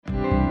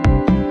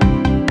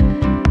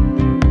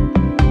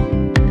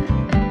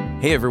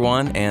Hey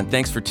everyone, and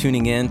thanks for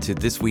tuning in to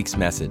this week's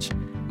message.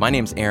 My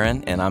name's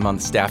Aaron, and I'm on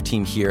the staff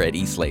team here at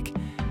Eastlake.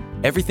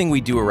 Everything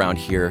we do around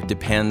here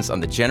depends on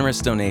the generous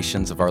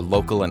donations of our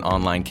local and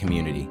online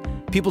community.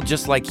 People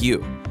just like you,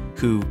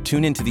 who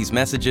tune into these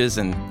messages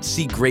and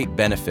see great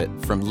benefit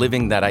from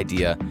living that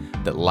idea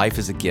that life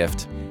is a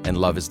gift and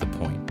love is the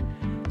point.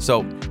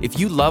 So if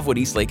you love what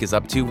Eastlake is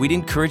up to, we'd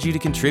encourage you to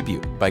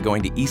contribute by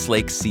going to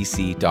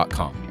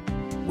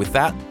eastlakecc.com. With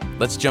that,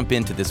 let's jump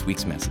into this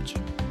week's message.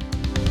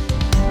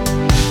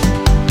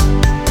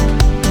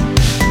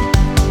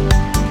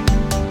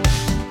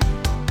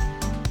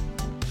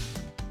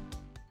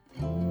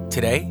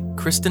 Today,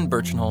 Kristen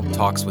Birchenholm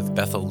talks with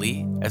Bethel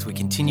Lee as we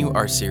continue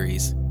our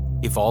series,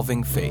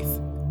 Evolving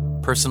Faith,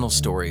 Personal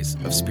Stories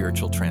of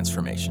Spiritual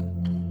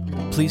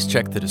Transformation. Please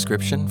check the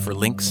description for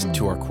links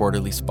to our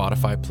quarterly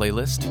Spotify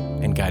playlist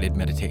and guided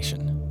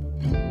meditation.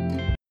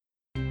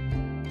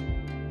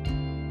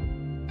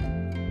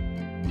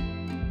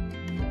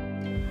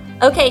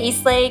 Okay,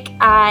 Eastlake,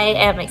 I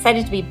am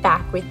excited to be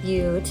back with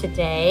you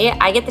today.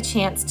 I get the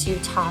chance to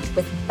talk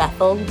with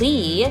Bethel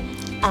Lee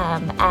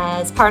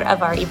as part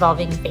of our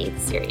Evolving Faith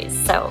series.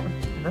 So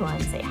everyone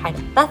say hi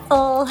to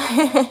Bethel.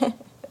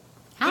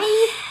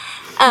 Hi.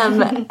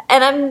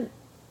 And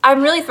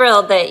I'm really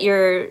thrilled that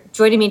you're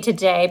joining me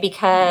today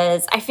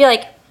because I feel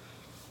like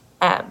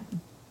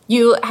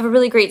you have a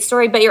really great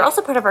story, but you're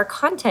also part of our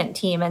content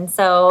team. And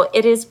so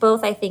it is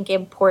both, I think,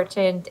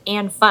 important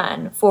and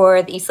fun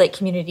for the Eastlake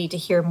community to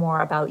hear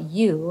more about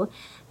you.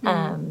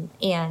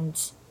 And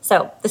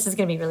so this is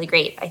going to be really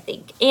great, I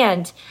think.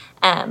 And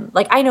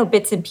I know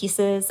bits and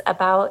pieces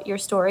about your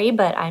story,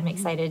 but I'm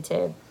excited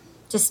to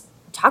just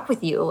talk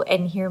with you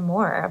and hear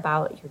more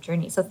about your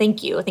journey. So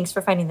thank you. Thanks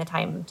for finding the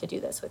time to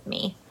do this with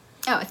me.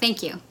 Oh,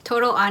 thank you.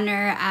 Total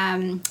honor.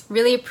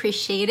 Really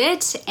appreciate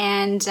it.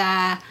 And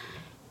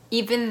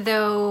even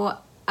though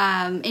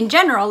in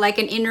general, like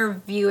an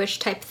interviewish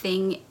type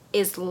thing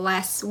is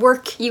less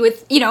work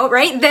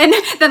right?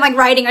 Than like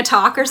writing a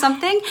talk or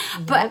something.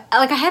 Mm-hmm. But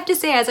like I have to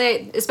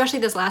say, especially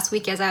this last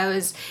week, as I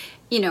was,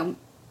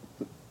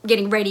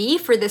 getting ready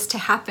for this to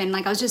happen,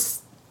 like I was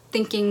just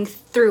thinking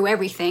through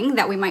everything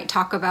that we might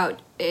talk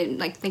about, and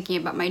like thinking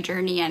about my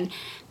journey, and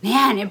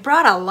man, it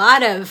brought a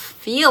lot of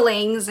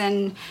feelings,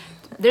 and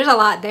there's a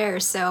lot there.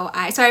 So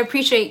I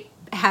appreciate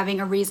having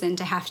a reason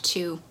to have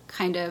to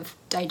kind of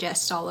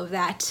digest all of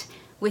that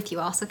with you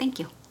all. So thank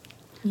you.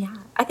 Yeah,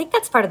 I think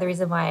that's part of the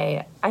reason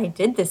why I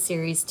did this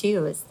series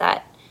too, is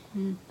that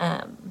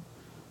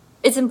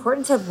it's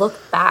important to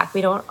look back.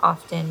 We don't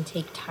often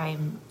take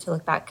time to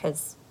look back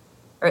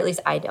or at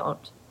least I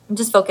don't. I'm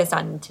just focused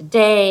on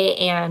today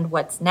and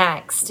what's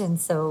next.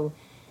 And so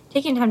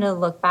taking time to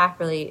look back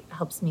really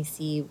helps me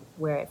see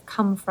where I've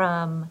come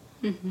from,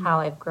 how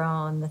I've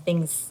grown, the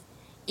things,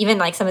 even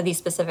like some of these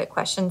specific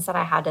questions that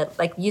I had to,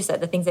 like you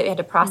said, the things that we had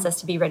to process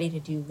to be ready to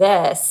do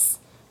this.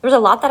 There was a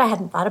lot that I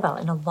hadn't thought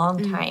about in a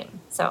long time.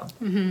 So,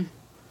 yeah.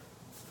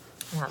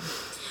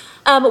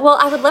 Well,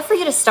 I would love for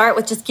you to start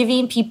with just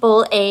giving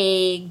people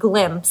a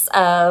glimpse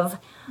of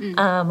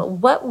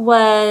what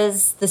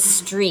was the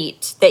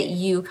street that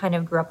you kind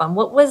of grew up on?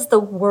 What was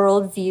the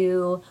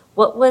worldview?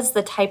 What was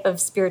the type of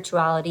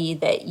spirituality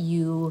that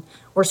you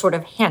were sort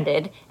of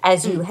handed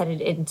as you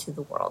headed into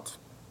the world?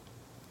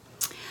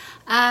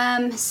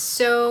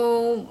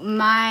 So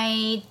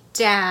my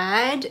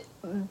dad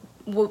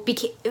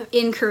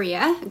in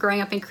Korea,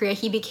 growing up in Korea,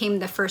 he became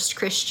the first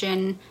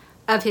Christian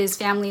of his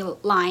family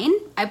line,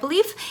 I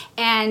believe.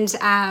 And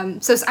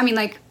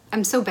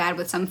I'm so bad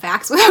with some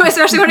facts,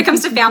 especially when it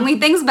comes to family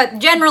things, but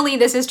generally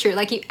this is true.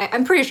 Like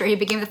I'm pretty sure he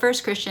became the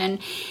first Christian,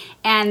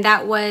 and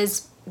that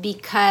was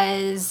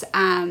because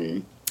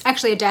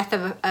actually a death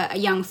of a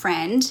young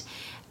friend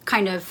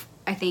kind of,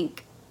 I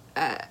think,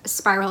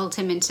 spiraled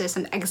him into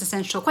some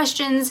existential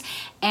questions.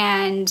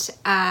 And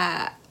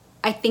I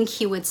think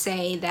he would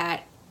say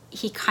that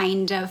he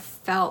kind of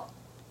felt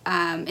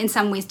in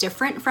some ways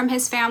different from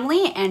his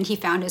family, and he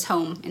found his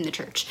home in the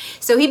church.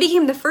 So he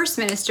became the first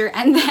minister,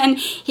 and then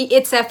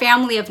it's a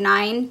family of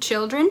 9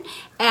 children.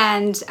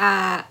 And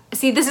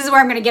see, this is where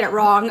I'm going to get it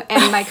wrong,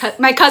 and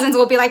my cousins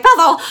will be like,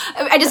 Bethel,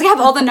 I just have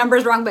all the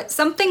numbers wrong, but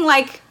something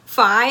like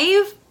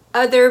 5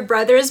 other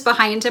brothers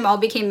behind him all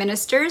became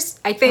ministers,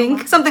 I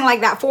think, something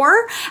like that,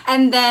 4.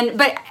 And then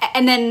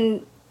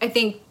I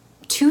think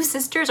 2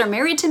 sisters are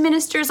married to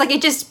ministers. Like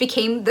it just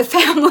became the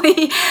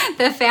family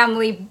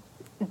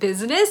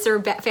business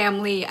or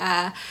family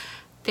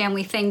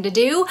thing to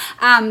do.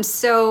 And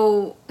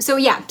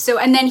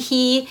then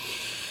he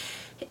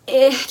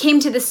came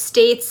to the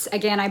States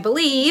again, I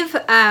believe,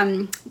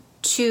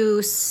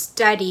 to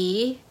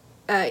study.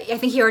 I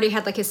think he already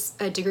had like his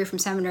degree from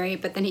seminary,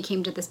 but then he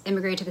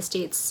immigrated to the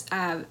States,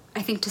 I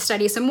think to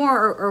study some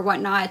more or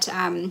whatnot.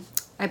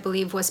 I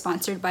believe was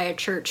sponsored by a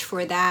church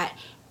for that.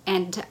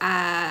 And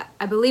I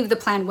believe the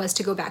plan was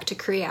to go back to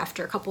Korea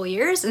after a couple of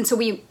years. And so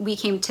we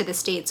came to the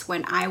States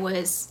when I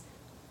was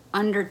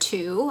under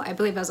 2. I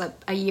believe I was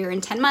a year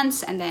and 10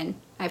 months. And then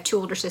I have 2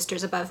 older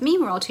sisters above me.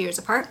 We're all 2 years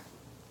apart.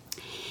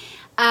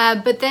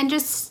 But then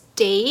just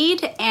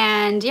stayed,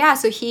 and yeah,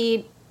 so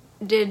he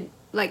did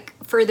like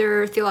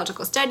further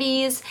theological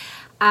studies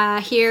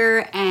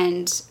here,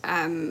 and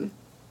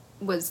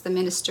was the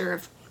minister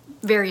of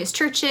various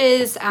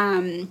churches.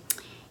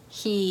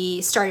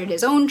 He started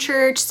his own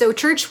church. So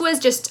church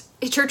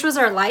was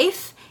our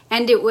life,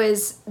 and it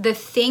was the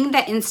thing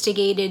that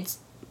instigated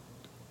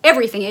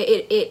everything.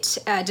 It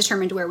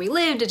determined where we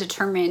lived. It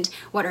determined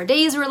what our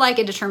days were like.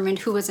 It determined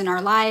who was in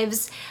our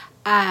lives.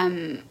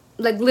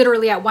 Like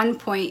literally at one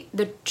point,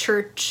 the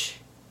church,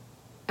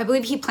 I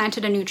believe he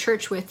planted a new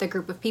church with a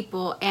group of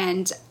people,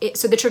 and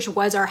so the church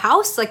was our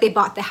house. Like they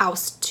bought the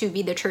house to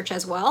be the church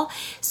as well.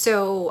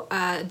 So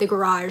the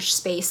garage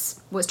space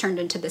was turned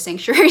into the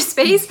sanctuary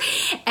space,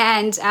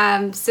 and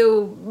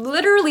so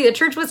literally the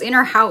church was in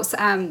our house.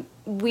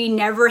 We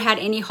never had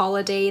any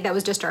holiday that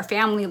was just our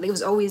family. It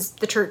was always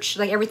the church.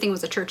 Like everything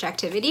was a church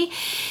activity.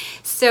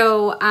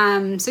 So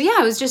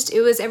yeah,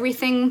 it was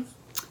everything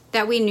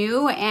that we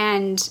knew,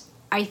 and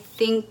I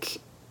think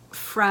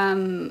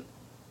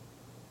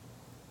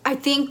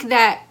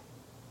that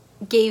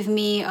gave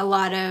me a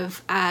lot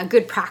of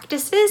good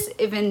practices,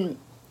 even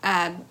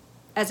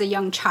as a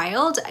young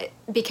child,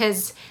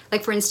 because,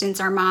 like, for instance,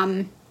 our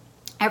mom,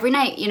 every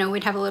night,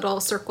 we'd have a little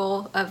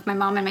circle of my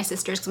mom and my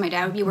sisters, because my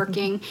dad would be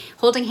working,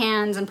 holding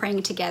hands and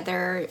praying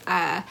together,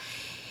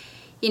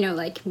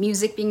 like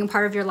music being a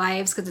part of your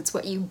lives, because it's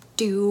what you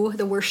do,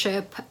 the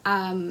worship.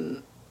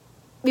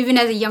 Even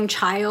as a young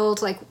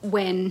child, like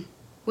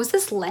was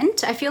this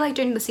Lent? I feel like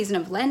during the season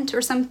of Lent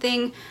or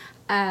something,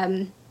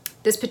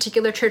 this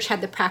particular church had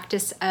the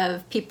practice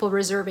of people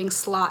reserving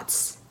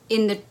slots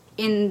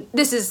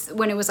this is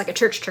when it was like a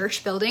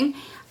church building,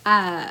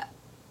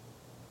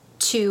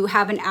 to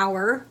have an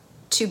hour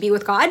to be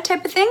with God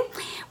type of thing,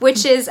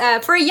 which is,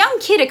 for a young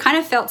kid, it kind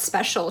of felt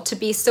special to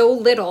be so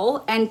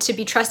little and to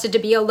be trusted to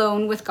be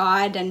alone with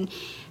God and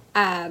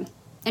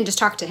just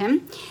talk to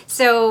him.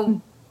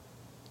 So,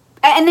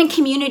 and then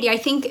community, I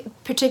think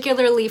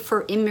particularly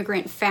for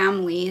immigrant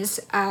families,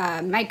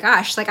 my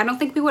gosh, like I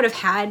think we would have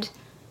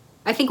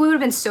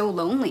been so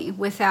lonely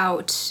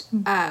without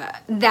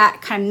that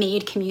kind of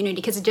made community,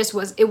 because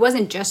it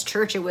wasn't just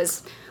church.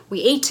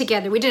 We ate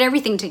together, we did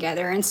everything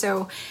together. And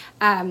so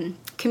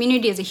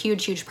community is a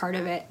huge, huge part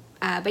of it.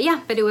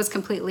 But it was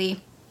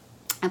completely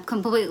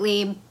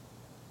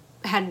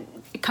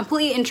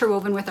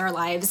interwoven with our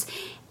lives.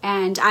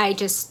 And I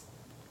just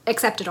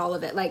accepted all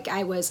of it. Like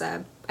I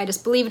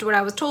just believed what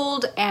I was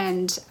told.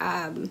 And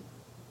I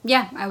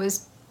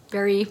was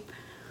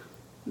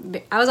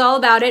all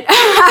about it.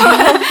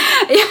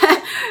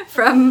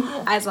 From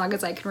as long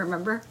as I can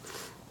remember.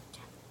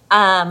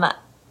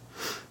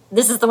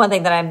 This is the one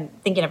thing that I'm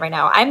thinking of right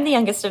now. I'm the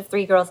youngest of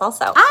 3 girls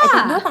also. I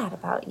didn't know that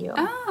about you.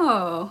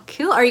 Oh,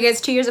 cool. Are you guys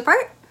 2 years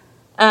apart?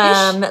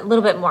 A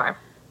little bit more.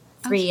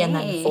 3 and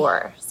then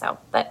 4. So,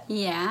 but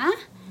yeah.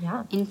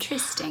 Yeah.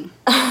 Interesting.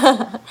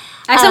 I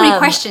have so many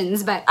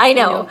questions, but I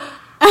know.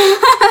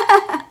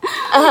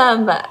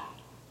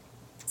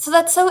 So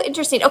that's so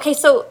interesting. Okay,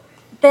 so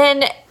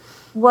then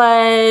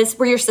were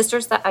your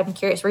sisters I'm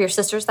curious, were your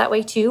sisters that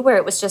way too, where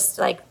it was just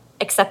like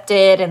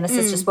accepted and this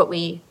is just what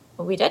we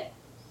did?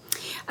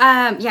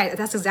 Yeah,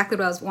 that's exactly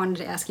what I wanted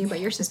to ask you about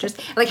your sisters.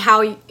 Like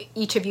how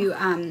each of you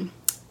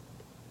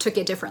took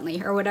it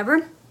differently or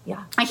whatever.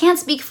 Yeah. I can't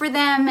speak for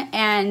them,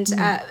 and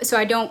so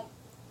I don't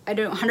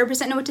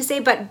 100% know what to say,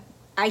 but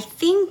I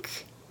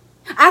think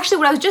actually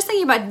what I was just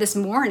thinking about this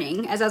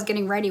morning as I was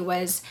getting ready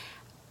was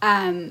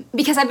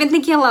because I've been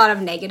thinking a lot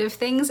of negative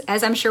things,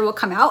 as I'm sure will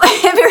come out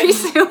very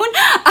soon.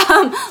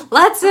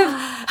 Lots of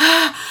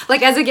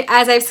like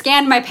as I've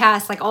scanned my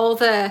past, like all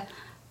the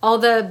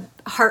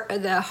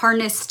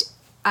harnessed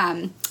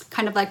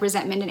kind of like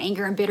resentment and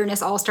anger and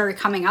bitterness all started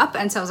coming up,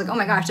 and so I was like, oh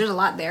my gosh, there's a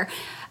lot there.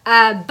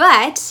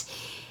 But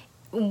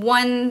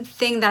one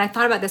thing that I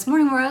thought about this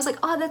morning, where I was like,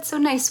 oh, that's so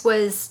nice,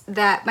 was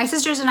that my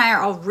sisters and I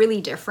are all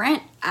really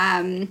different.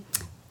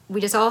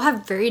 We just all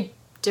have very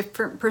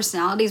different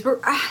personalities. We're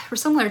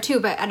similar too,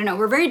 but I don't know,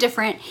 we're very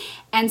different.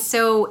 And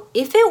so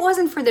if it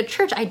wasn't for the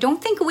church, I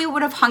don't think we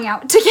would have hung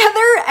out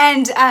together.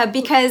 And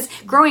because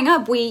growing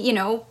up, we,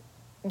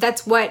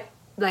 that's what,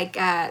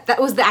 that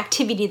was the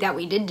activity that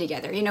we did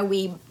together.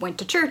 We went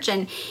to church,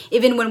 and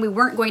even when we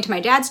weren't going to my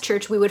dad's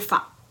church, we would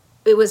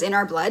it was in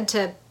our blood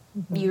to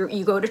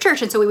you go to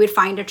church. And so we would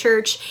find a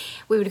church,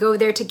 we would go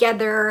there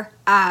together.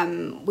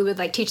 We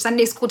would teach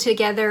Sunday school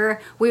together.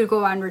 We would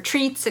go on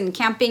retreats and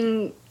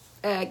camping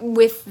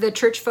with the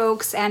church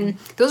folks, and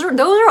those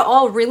are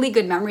all really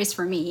good memories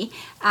for me.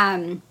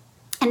 And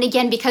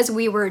again, because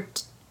even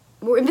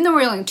though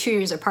we're only 2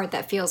 years apart,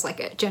 that feels like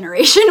a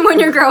generation when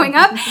you're growing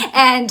up.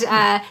 And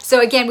so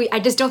again, I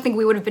just don't think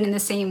we would have been in the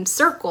same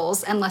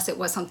circles unless it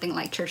was something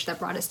like church that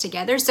brought us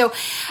together. So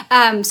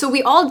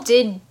we all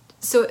did.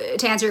 So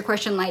to answer your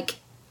question,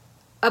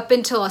 up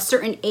until a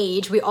certain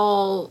age, we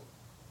all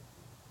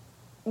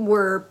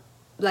were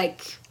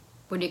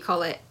what do you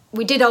call it?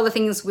 We did all the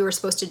things we were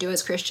supposed to do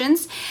as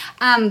Christians.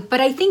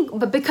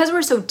 But because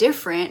we're so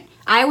different,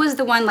 I was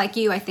the one like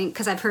you, I think,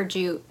 because I've heard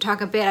you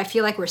talk a bit, I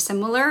feel like we're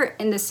similar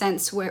in the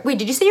sense where, wait,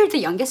 did you say you're the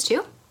youngest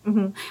too?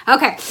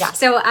 Okay. Yeah.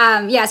 So,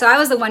 so I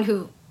was the one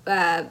who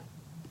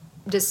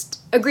just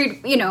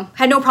agreed,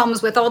 had no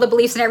problems with all the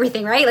beliefs and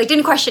everything, right? Like,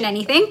 didn't question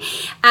anything.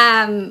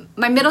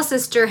 My middle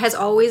sister has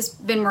always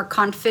been more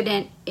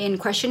confident in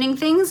questioning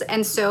things.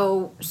 And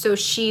so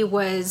she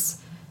was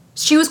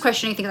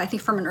questioning things, I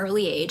think, from an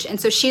early age.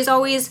 And so she's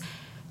always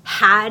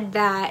had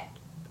that.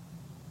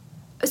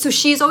 So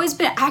she's always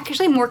been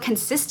actually more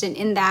consistent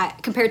in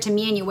that compared to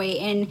me anyway.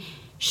 And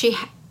she,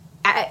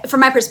 from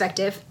my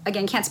perspective,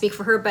 again, can't speak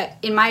for her, but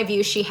in my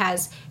view, she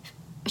has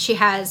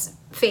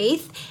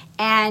faith,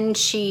 and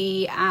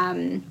she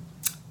has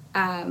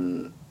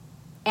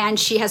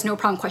no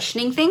problem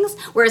questioning things,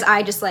 whereas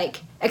I just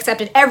like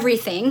accepted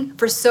everything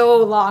for so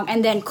long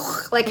and then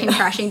like came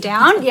crashing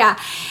down. Yeah.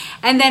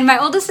 And then my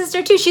oldest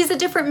sister too, she's a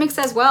different mix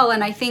as well.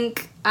 And I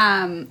think,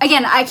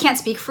 again, I can't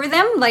speak for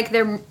them. Like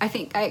I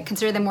think I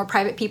consider them more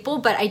private people,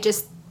 but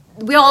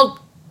we all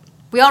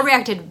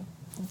reacted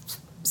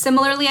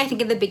similarly, I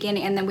think, in the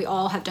beginning, and then we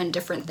all have done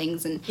different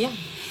things. And yeah.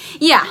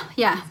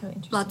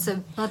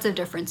 So lots of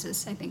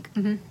differences, I think.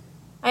 Mm-hmm.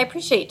 I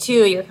appreciate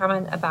too your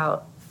comment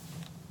about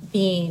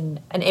being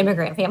an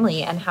immigrant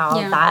family and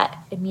how that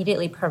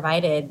immediately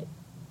provided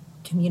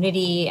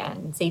community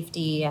and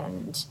safety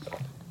and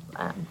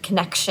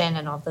connection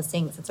and all those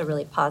things. It's a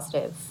really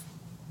positive,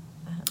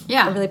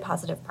 a really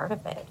positive part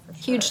of it. For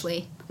sure.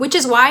 Hugely, which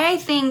is why I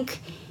think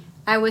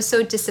I was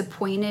so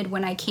disappointed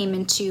when I came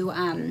into.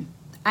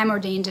 I'm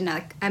ordained in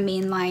a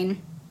mainline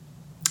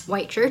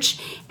white church,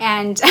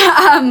 and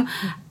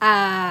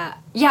I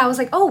was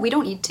like, oh, we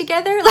don't eat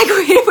together, like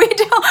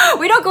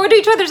we don't go to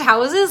each other's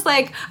houses.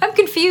 Like, I'm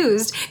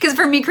confused, because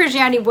for me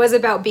Christianity was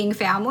about being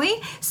family,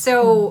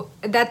 so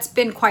that's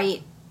been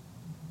quite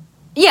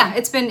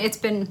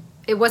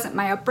it wasn't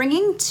my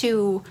upbringing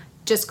to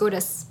just go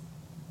to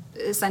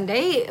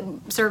Sunday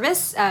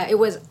service. It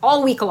was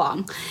all week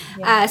long.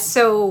 That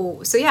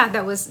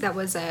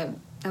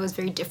was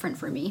very different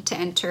for me to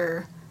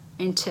enter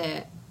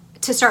into,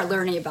 to start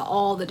learning about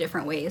all the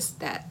different ways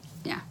that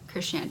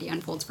Christianity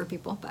unfolds for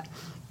people. But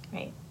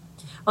right.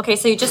 Okay,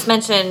 so you just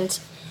mentioned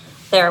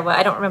there, well,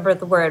 I don't remember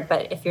the word,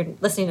 but if you're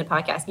listening to the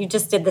podcast, you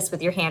just did this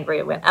with your hand where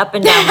it went up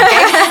and down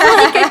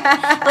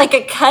like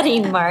a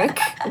cutting mark.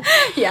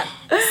 Yeah.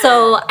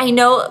 So I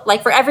know,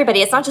 like, for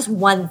everybody, it's not just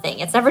one thing.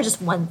 It's never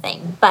just one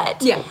thing.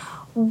 But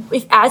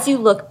as you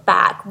look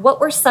back, what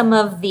were some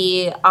of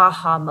the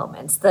aha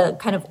moments, the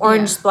kind of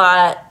orange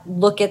spot,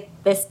 look at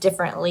this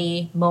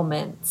differently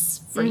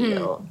moments for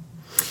you?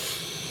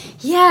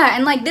 Yeah,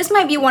 and like this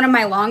might be one of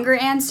my longer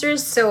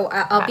answers, so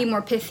I'll be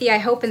more pithy, I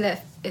hope, in the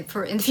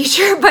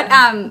future. But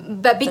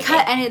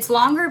because and it's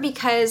longer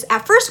because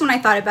at first when I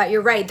thought about it,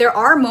 you're right, there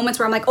are moments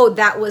where I'm like, oh,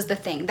 that was the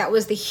thing, that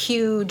was the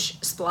huge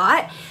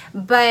spot.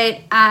 But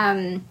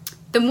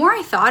the more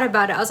I thought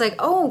about it, I was like,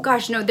 oh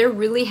gosh, no, there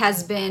really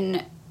has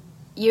been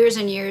years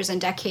and years and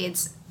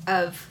decades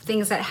of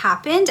things that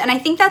happened, and I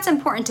think that's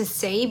important to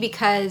say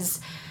because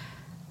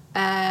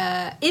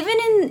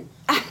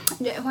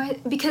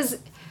because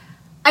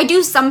I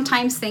do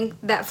sometimes think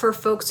that for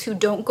folks who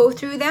don't go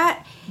through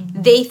that,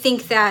 they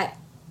think that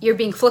you're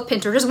being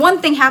flippant or just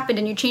one thing happened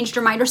and you changed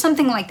your mind or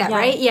something like that,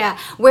 right? Yeah.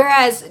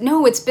 Whereas,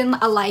 no, it's been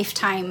a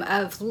lifetime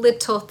of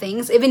little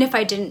things, even if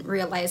I didn't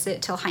realize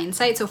it till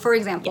hindsight. So, for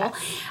example,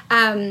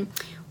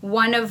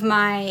 one of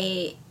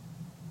my,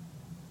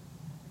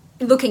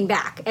 looking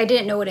back, I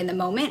didn't know it in the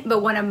moment,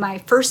 but one of my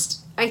first,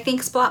 I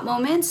think, spot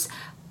moments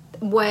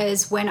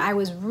was when I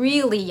was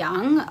really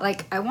young,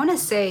 like I want to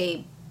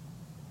say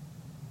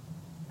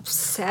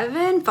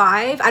 7,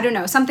 5, I don't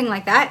know, something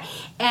like that.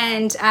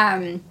 And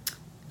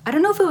I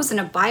don't know if it was in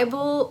a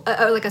Bible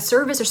or like a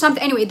service or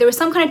something. Anyway, there was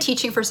some kind of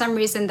teaching for some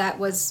reason that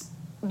was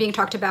being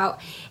talked about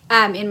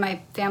in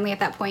my family at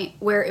that point,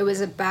 where it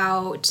was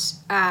about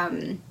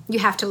you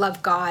have to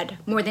love God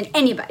more than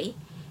anybody.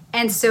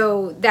 And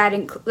so that,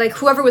 like,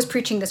 whoever was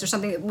preaching this or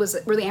something was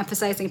really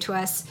emphasizing to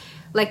us,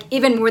 like,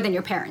 even more than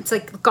your parents,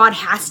 like, God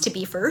has to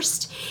be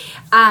first.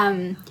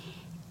 And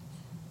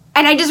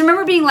I just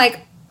remember being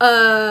like,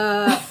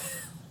 I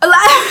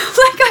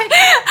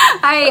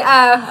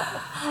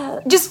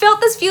just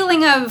felt this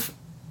feeling of,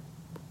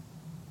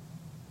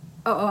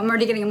 I'm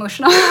already getting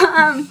emotional.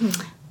 I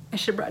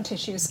should have brought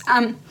tissues.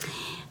 I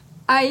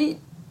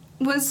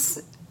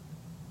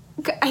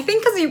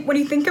think because when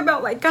you think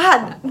about, like,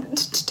 God,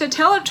 to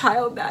tell a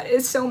child that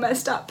is so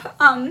messed up.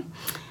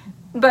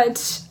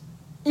 But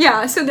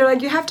yeah, so they're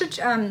like, you have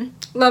to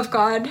love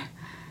God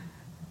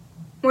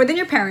more than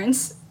your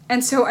parents.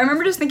 And so I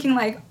remember just thinking,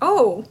 like,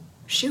 oh,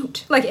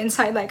 shoot. Like,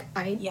 inside, like,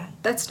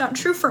 that's not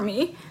true for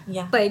me.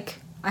 Yeah. Like,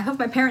 I love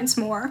my parents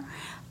more.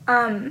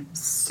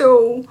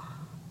 So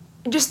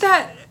just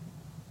that,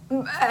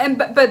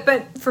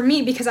 but for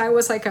me, because I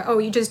was like,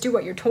 you just do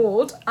what you're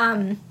told.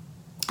 I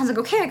was like,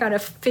 okay, I gotta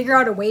figure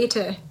out a way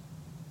to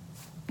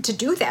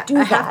do that.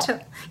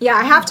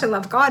 I have to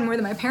love God more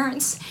than my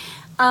parents.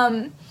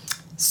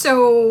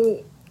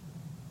 So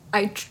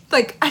I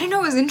don't know,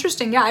 it was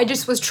interesting. Yeah, I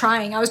just was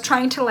trying. I was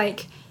trying to,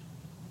 like,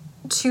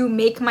 to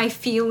make my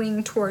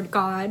feeling toward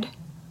God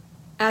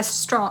as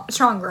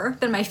stronger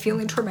than my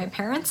feeling toward my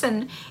parents.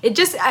 And it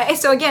just,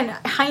 so again,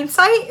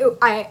 hindsight,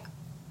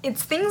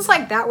 it's things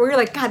like that where you're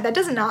like, God, that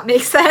does not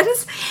make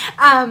sense.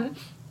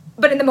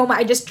 But in the moment,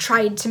 I just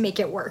tried to make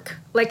it work.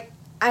 Like,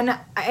 and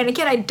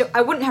again,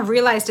 I wouldn't have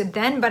realized it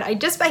then, but I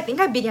think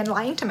I began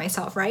lying to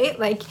myself, right?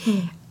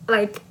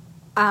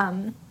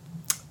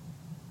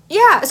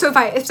 Yeah. So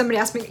if somebody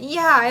asked me,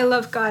 yeah, I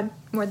love God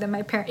more than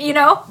my parents,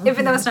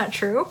 even though it's not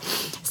true.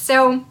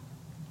 So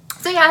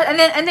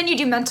yeah, and then you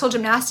do mental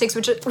gymnastics,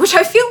 which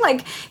I feel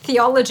like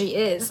theology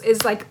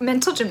is like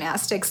mental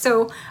gymnastics.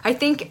 So I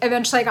think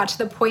eventually I got to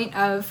the point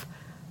of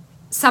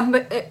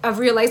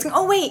realizing,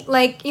 oh wait,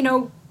 like,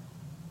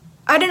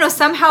 I don't know,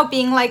 somehow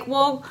being like,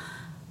 well,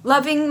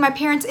 loving my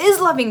parents is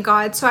loving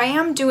God, so I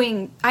am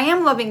loving,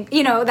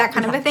 that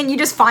kind of a thing. You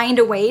just find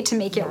a way to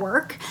make it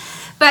work.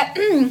 But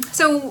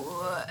so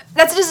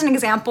that's just an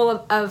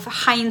example of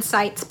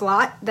hindsight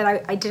splot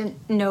that I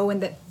didn't know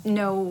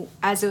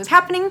as it was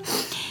happening.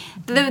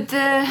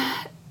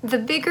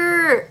 The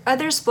bigger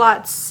other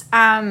splots,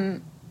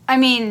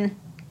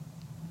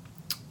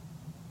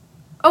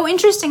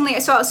 interestingly,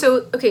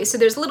 so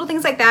there's little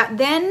things like that.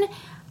 Then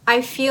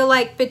I feel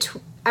like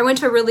I went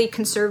to a really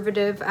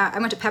conservative, I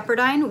went to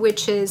Pepperdine,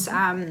 which is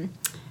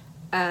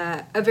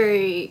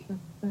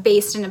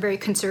based in a very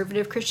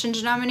conservative Christian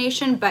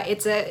denomination, but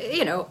it's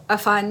a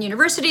fun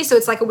university, so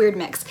it's like a weird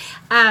mix.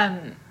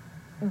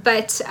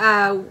 But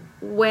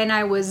when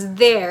I was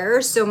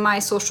there, so my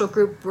social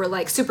group were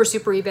like super,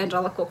 super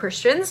evangelical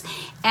Christians,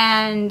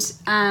 and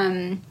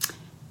so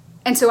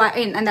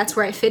and that's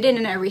where I fit in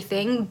and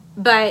everything.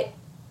 But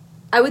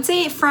I would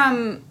say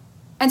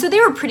and so they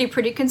were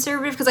pretty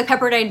conservative, because like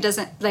Pepperdine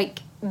doesn't,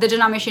 like, the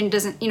denomination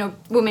doesn't,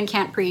 women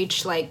can't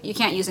preach, like you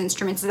can't use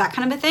instruments, that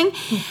kind of a thing.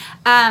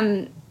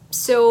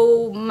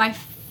 So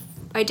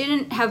I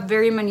didn't have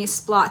very many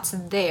splots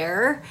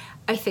there.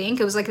 I think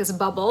it was like this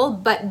bubble.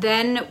 But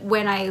then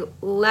when I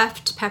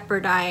left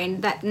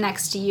Pepperdine that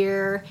next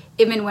year,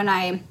 even when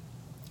I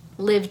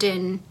lived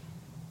in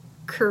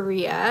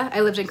Korea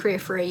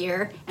for a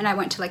year, and I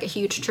went to like a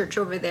huge church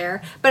over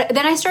there. But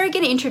then I started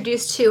getting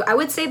introduced to, I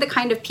would say, the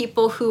kind of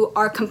people who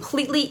are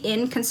completely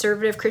in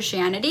conservative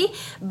Christianity,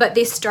 but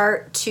they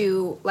start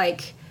to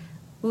like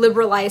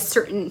liberalize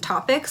certain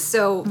topics.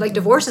 So like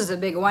divorce is a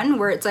big one,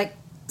 where it's like,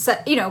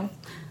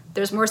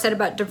 there's more said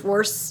about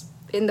divorce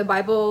in the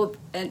Bible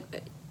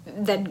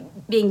than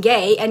being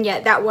gay, and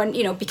yet that one,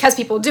 because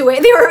people do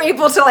it, they were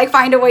able to like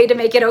find a way to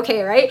make it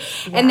okay, right?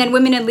 Yeah. And then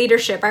women in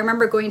leadership. I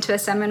remember going to a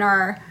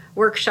seminar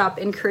workshop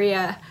in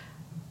Korea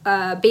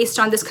based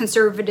on this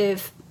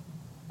conservative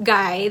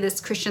guy,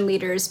 this Christian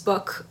leader's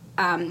book,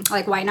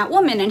 like Why Not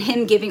Woman, and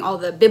him giving all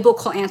the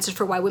biblical answers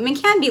for why women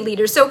can be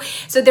leaders.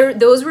 So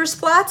those were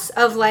splots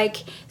of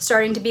like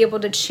starting to be able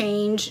to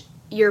change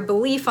your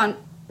belief on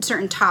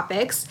certain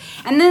topics.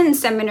 And then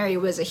seminary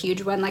was a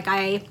huge one. Like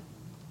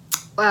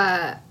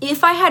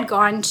if I had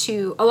gone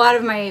to, a lot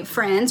of my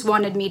friends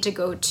wanted me to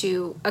go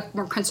to a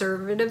more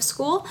conservative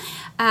school,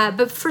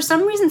 but for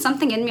some reason,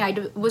 something in me,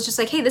 I was just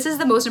like, hey, this is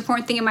the most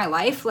important thing in my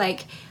life.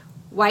 Like,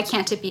 why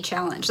can't it be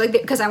challenged? Like,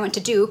 because I went to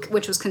Duke,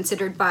 which was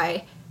considered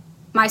by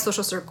my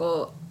social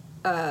circle,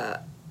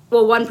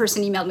 one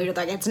person emailed me with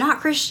like, it's not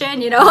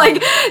Christian,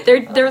 like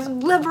they're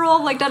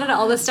liberal, like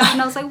all this stuff.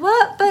 And I was like,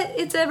 what? But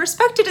it's a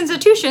respected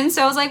institution.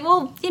 So I was like,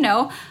 well,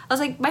 I was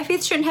like, my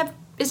faith shouldn't have,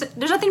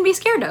 there's nothing to be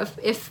scared of.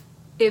 If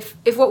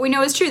what we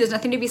know is true, there's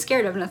nothing to be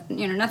scared of.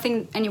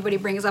 Nothing anybody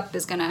brings up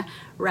is gonna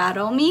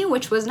rattle me,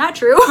 which was not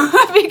true.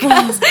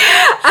 Because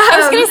I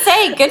was gonna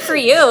say, good for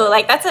you.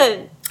 Like that's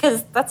a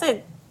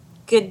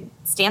good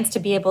stance to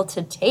be able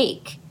to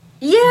take.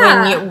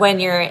 Yeah. When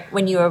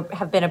you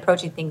have been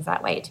approaching things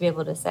that way, to be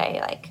able to say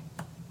like,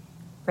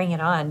 bring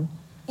it on.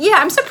 Yeah,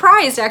 I'm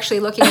surprised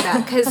actually looking at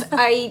that, because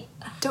I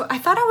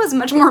thought I was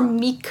much more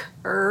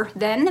meeker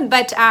then,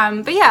 but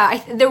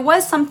yeah, there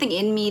was something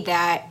in me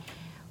that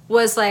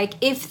was like,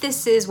 if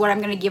this is what I'm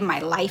going to give my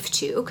life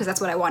to, because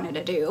that's what I wanted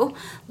to do,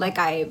 like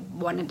I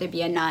wanted to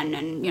be a nun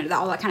and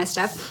all that kind of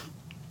stuff,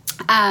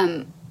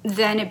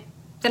 then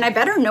I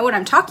better know what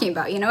I'm talking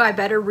about. I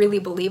better really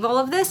believe all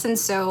of this. And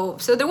so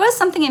there was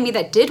something in me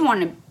that did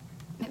want to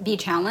be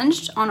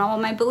challenged on all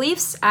of my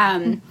beliefs.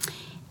 And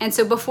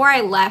so before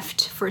I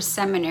left for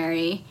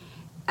seminary,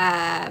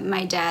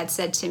 my dad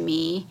said to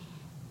me,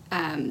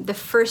 the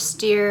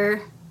first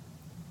year,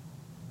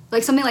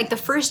 like something like the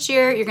first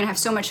year, you're going to have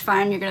so much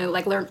fun. You're going to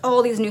like learn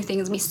all these new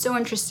things. It'll be so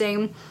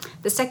interesting.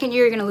 The second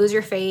year, you're going to lose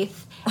your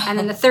faith. And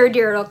then the third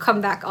year, it'll come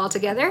back all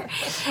together.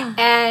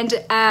 And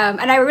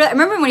I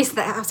remember when he said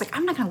that, I was like,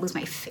 I'm not going to lose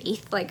my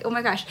faith. Like, oh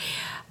my gosh.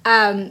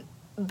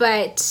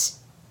 But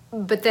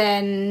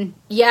then,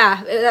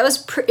 yeah,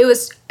 it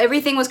was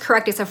everything was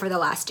correct except for the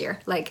last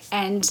year. Like,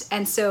 and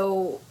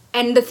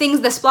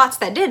the splots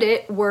that did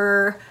it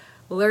were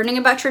learning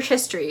about church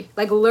history,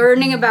 like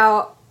learning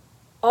about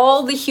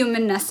all the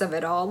humanness of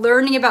it all,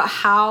 learning about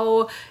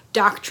how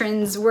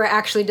doctrines were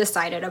actually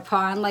decided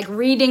upon, like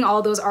reading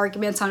all those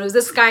arguments on it was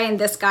this guy, and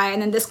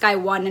then this guy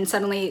won, and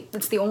suddenly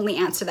it's the only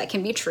answer that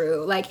can be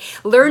true. Like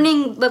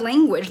learning the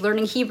language,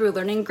 learning Hebrew,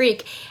 learning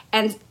Greek,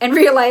 and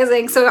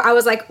realizing, so I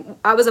was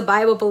a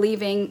Bible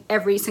believing,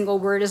 every single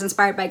word is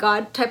inspired by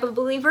God type of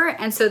believer.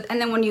 And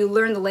then when you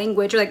learn the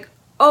language, you're like,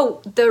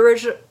 oh, the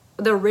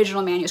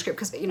original manuscript,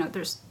 because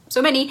there's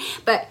so many,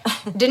 but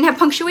didn't have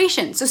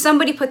punctuation, so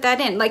somebody put that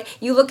in. Like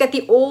you look at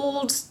the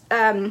old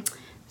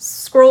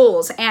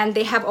scrolls, and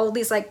they have all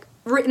these like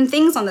written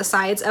things on the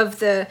sides of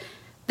the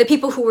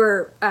people who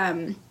were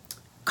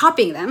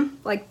copying them,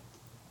 like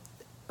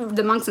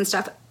the monks and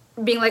stuff,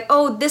 being like,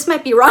 oh, this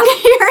might be wrong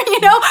here,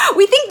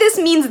 we think this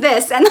means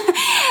this, and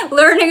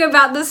learning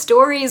about the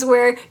stories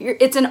where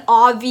it's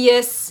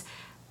obvious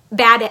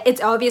bad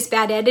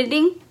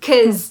editing,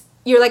 because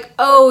you're like,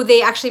 oh,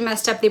 they actually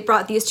messed up. They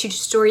brought these two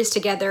stories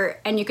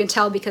together, and you can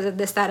tell because of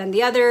this, that, and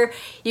the other.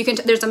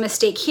 There's a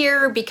mistake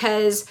here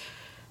because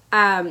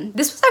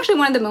this was actually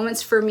one of the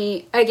moments for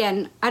me.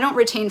 Again, I don't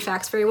retain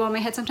facts very well in my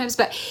head sometimes,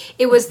 but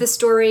it was the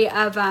story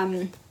of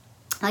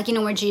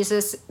where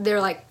Jesus, they're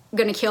like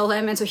gonna kill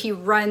him, and so he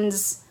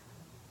runs,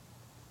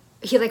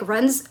 I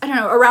don't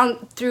know,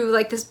 around through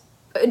like this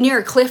near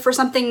a cliff or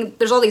something.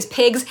 There's all these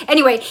pigs.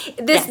 Anyway,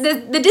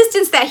 the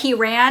distance that he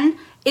ran,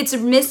 it's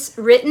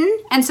miswritten,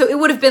 and so it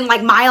would have been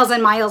like miles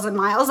and miles and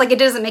miles. Like it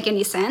doesn't make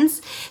any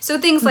sense. So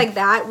things like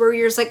that, where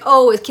you're just like,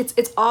 oh,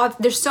 it's off.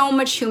 There's so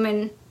much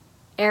human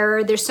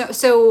error. There's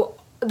so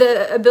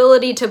the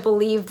ability to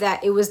believe that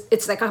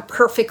it's like a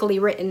perfectly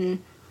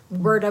written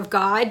word of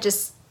God.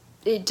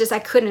 I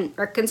couldn't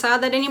reconcile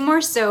that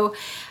anymore. So,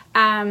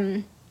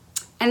 but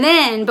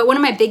one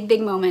of my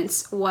big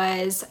moments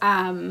was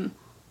I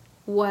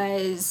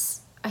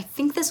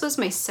think this was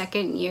my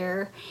second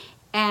year,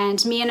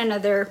 and me and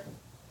another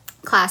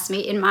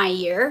classmate in my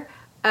year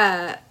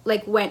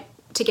went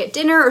to get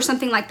dinner or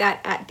something like that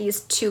at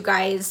these two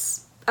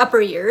guys' upper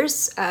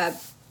years,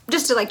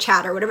 just to like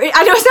chat or whatever.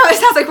 I know it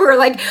sounds like we were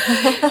like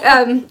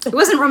it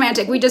wasn't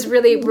romantic. We just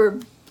really were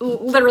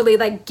literally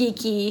like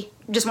geeky,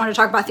 just wanted to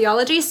talk about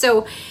theology.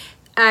 So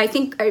I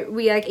think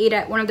we like ate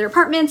at one of their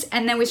apartments,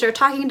 and then we started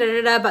talking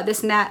about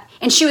this and that,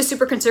 and she was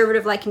super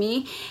conservative like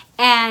me,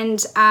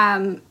 and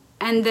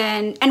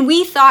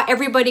we thought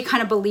everybody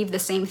kind of believed the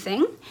same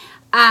thing.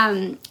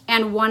 And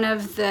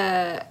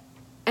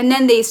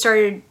then they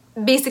started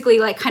basically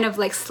like kind of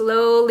like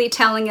slowly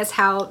telling us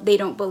how they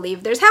don't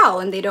believe there's hell,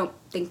 and they don't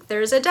think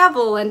there's a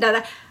devil, and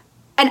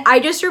I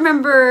just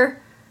remember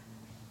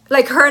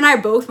like her and I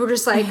both were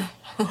just like,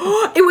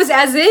 it was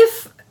as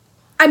if,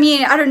 I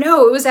don't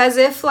know, it was as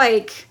if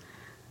like,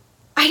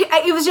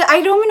 it was just,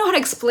 I don't even know how to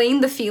explain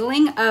the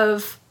feeling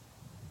of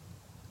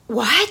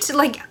what,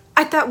 like,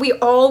 I thought we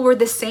all were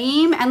the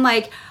same, and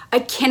like,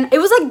 it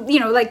was like,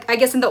 like, I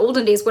guess in the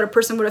olden days, what a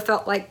person would have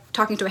felt like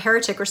talking to a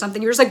heretic or something.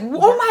 You're just like,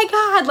 oh my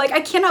God, like, I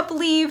cannot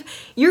believe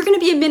you're going to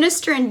be a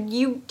minister, and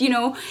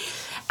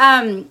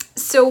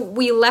so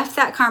we left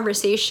that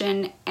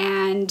conversation,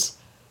 and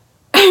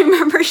I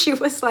remember she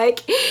was like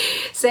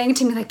saying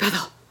to me like,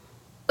 Bethel,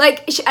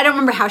 like, I don't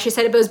remember how she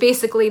said it, but it was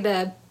basically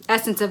the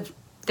essence of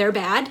they're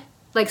bad,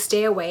 like,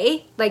 stay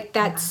away, like,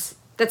 that's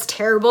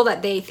terrible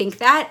that they think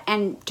that,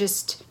 and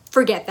just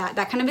forget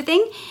that kind of a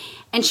thing.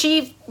 And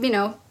she,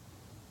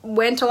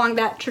 went along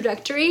that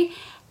trajectory,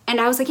 and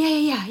I was like,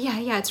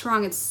 yeah, it's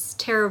wrong, it's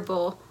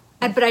terrible.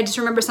 But I just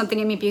remember something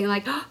in me being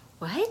like, oh,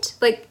 what?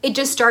 Like, it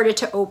just started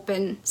to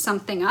open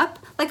something up.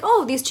 Like,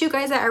 oh, these two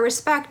guys that I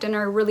respect and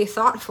are really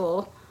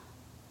thoughtful.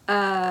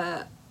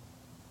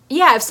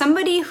 If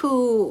somebody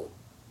who,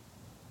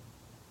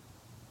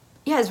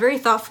 is very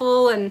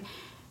thoughtful and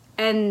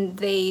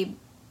they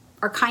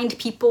are kind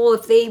people,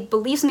 if they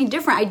believe something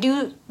different, I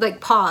do like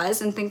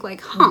pause and think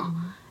like, huh.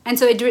 Mm-hmm. And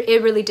so it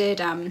really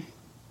did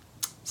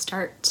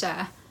start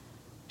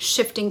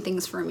shifting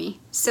things for me.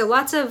 So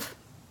lots of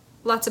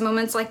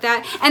moments like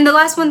that. And the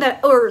last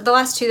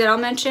two that I'll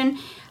mention,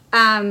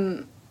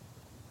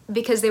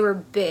 because they were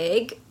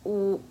big,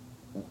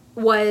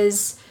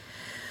 was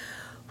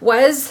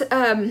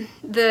the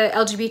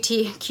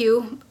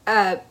LGBTQ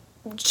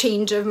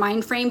change of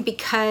mind frame,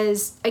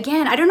 because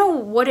again, I don't know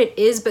what it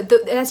is, but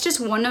that's just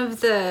one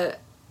of the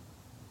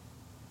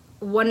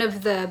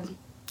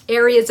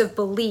areas of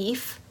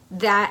belief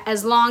that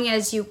as long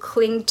as you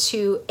cling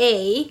to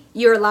A,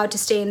 you're allowed to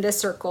stay in this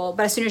circle,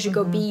 but as soon as you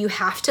go B, you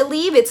have to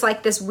leave. It's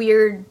like this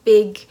weird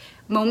big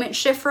moment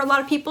shift for a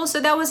lot of people. So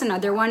that was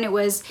another one. That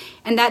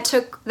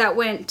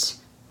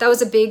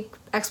was a big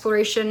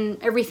exploration,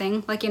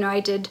 everything. Like,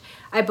 I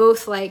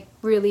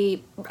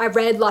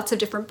read lots of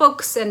different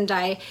books, and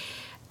I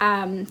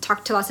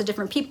talked to lots of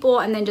different people,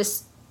 and then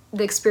just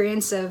the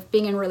experience of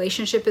being in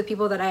relationship with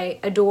people that I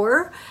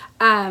adore.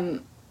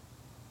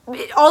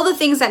 All the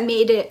things that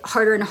made it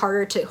harder and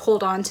harder to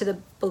hold on to the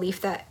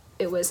belief that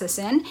it was a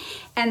sin.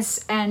 And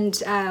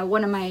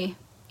one of my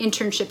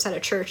internships at a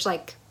church,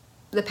 like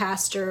the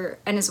pastor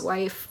and his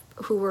wife,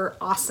 who were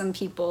awesome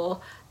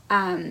people,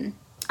 I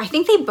I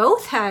think they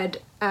both had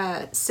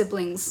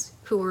siblings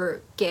who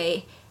were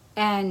gay.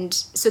 And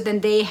so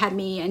then they had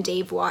me and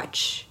Dave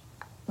watch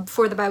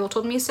Before the Bible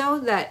Told Me So.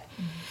 That,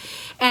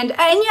 and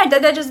yeah,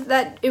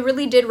 that it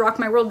really did rock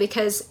my world,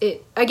 because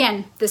it,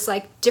 again, this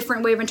like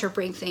different way of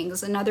interpreting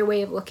things, another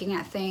way of looking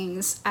at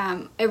things.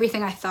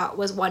 Everything I thought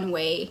was one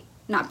way,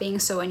 not being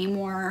so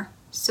anymore.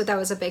 So that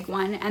was a big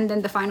one. And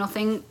then the final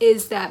thing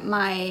is that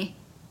I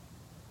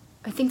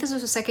think this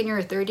was the second year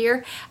or third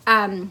year,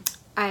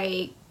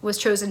 I was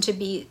chosen to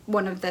be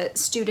one of the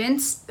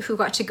students who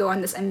got to go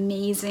on this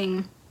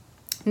amazing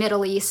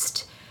Middle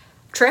East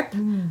trip,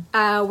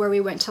 where we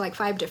went to like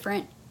 5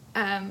 different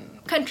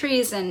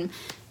countries, and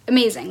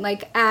amazing.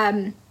 Like,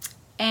 and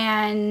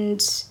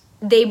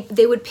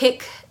they would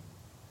pick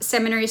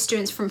seminary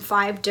students from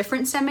 5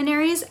 different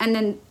seminaries,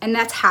 and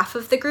that's half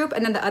of the group,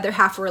 and then the other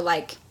half were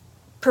like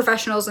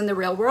professionals in the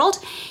real world,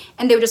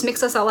 and they would just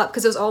mix us all up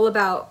because it was all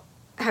about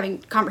having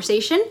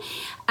conversation.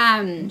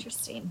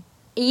 Interesting.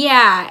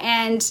 Yeah,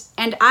 and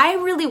I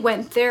really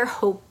went there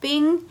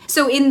hoping,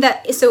 so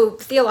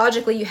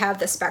theologically you have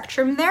the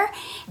spectrum there,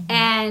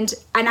 and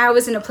I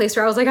was in a place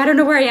where I was like, I don't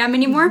know where I am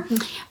anymore.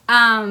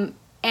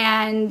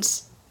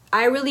 And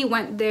I really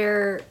went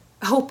there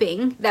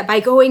hoping that by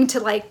going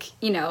to like,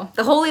 the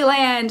Holy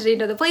Land,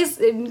 the place,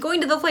 going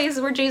to the place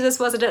where Jesus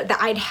was, that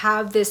I'd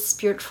have this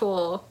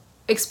spiritual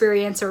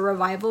experience or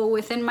revival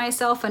within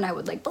myself, and I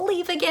would like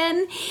believe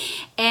again.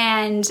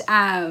 And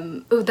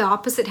the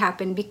opposite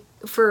happened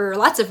for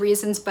lots of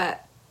reasons,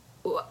 but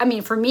I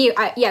mean, for me,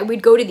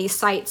 we'd go to these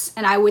sites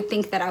and I would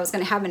think that I was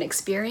going to have an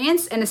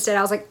experience, and instead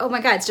I was like, oh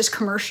my God, it's just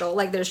commercial.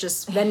 Like, there's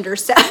just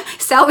vendors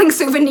selling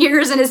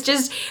souvenirs, and it's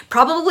just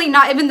probably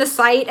not even the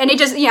site. And it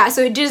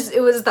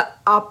was the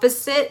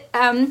opposite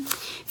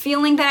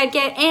feeling that I'd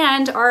get.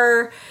 And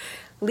our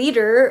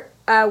leader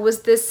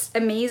was this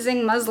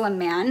amazing Muslim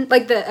man,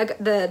 like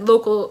the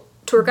local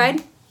tour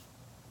guide.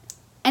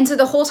 And so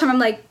the whole time I'm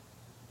like,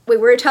 wait,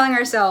 we're telling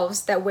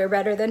ourselves that we're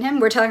better than him.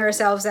 We're telling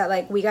ourselves that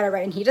like we got it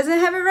right and he doesn't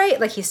have it right.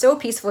 Like, he's so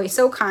peaceful, he's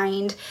so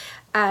kind.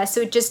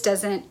 So it just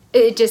doesn't,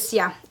 it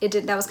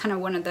did. That was kind of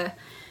one of the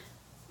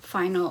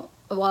final,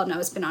 well, no,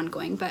 it's been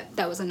ongoing, but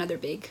that was another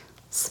big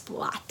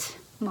splat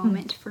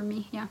moment for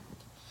me. Yeah.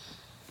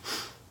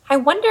 I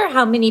wonder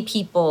how many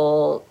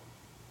people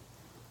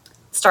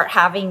start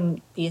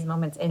having these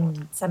moments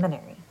in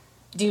seminary.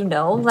 Do you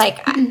know?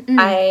 Like,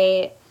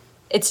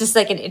 it's just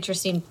like an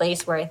interesting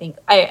place where I think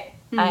I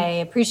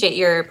appreciate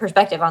your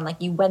perspective on,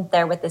 like, you went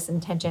there with this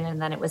intention, and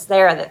then it was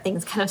there that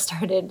things kind of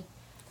started,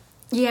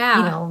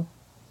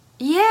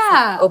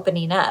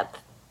 opening up.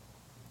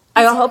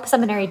 I hope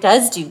seminary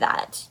does do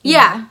that.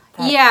 Yeah.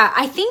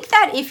 I think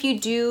that if you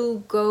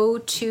do go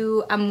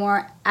to a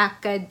more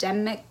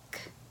academically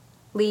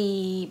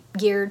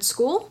geared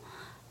school,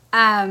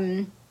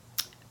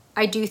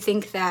 I do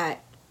think that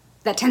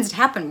tends to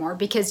happen more,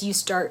 because you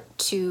start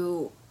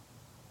to,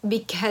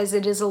 because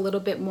it is a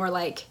little bit more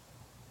like,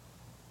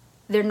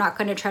 they're not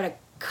going to try to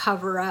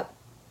cover up.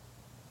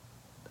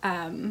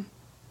 I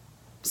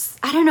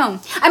don't know.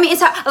 I mean,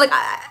 it's like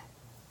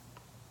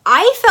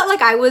I felt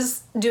like I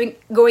was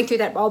going through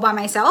that all by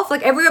myself.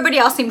 Like, everybody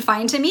else seemed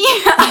fine to me,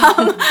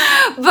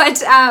 but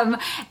so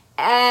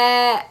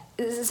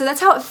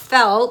that's how it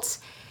felt.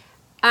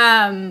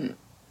 And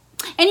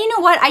you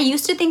know what? I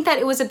used to think that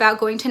it was about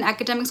going to an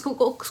academic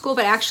school,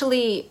 but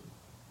actually,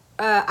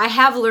 I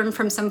have learned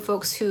from some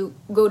folks who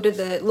go to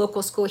the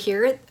local school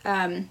here,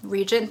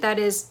 Regent, that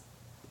is,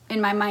 in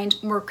my mind,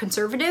 more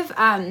conservative.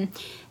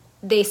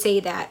 They say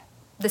that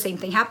the same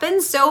thing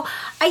happens. So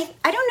I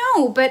don't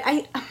know, but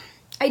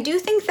I do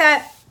think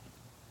that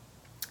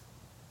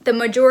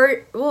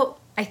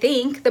I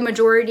think the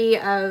majority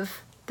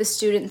of the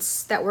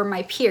students that were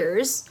my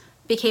peers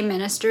became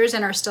ministers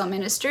and are still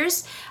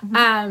ministers.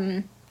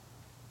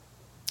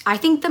 I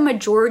think the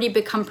majority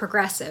become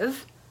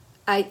progressive.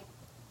 I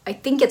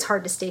think it's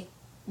hard to stay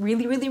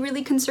really, really,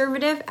 really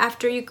conservative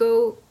after you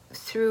go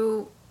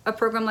through a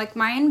program like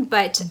mine,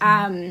 but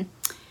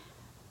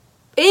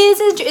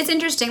it's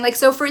interesting. Like,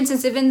 so for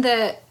instance, even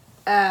the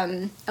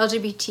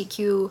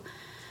LGBTQ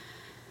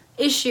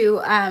issue,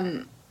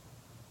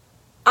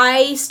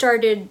 I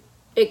started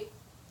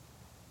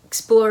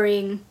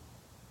exploring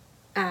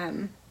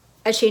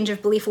a change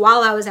of belief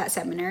while I was at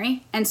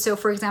seminary. And so,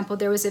 for example,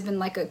 there was even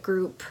like a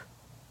group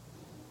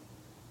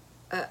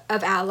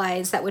of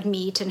allies that would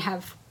meet and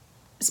have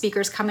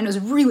speakers come, and it was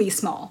really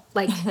small.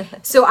 Like,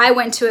 so I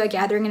went to a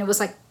gathering and it was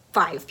like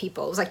 5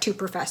 people. It was like 2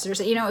 professors.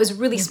 It was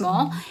really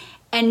small,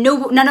 and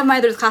none of my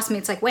other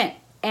classmates like went.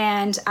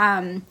 And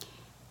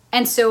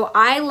so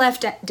I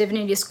left at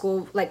divinity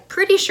school like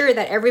pretty sure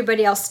that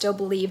everybody else still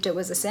believed it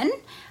was a sin,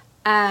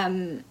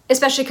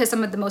 especially because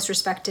some of the most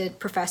respected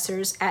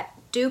professors at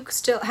Duke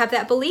still have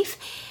that belief.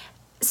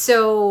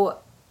 So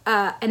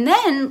and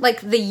then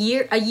like a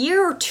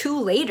year or 2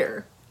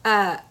 later,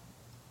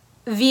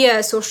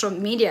 via social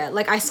media,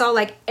 like I saw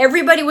like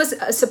everybody was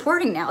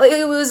supporting now. Like,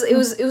 it was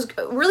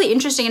really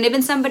interesting. And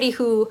even somebody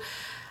who,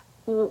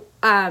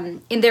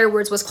 in their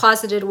words, was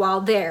closeted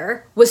while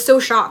there was so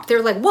shocked.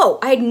 They're like, whoa,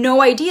 I had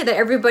no idea that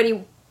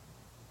everybody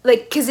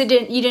like, because you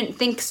didn't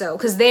think so,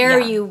 because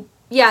there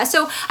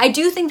so I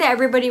do think that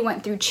everybody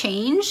went through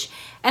change,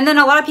 and then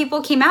a lot of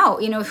people came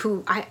out,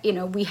 who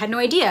we had no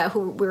idea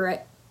who we were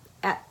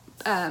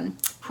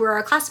who are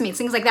our classmates,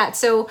 things like that.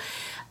 So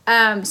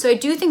I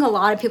do think a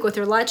lot of people go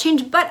through a lot of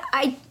change, but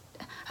I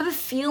have a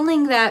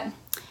feeling that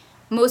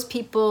most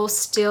people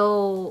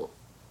still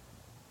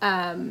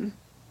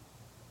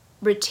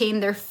retain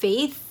their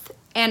faith,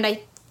 and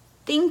I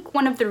think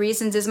one of the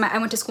reasons is I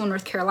went to school in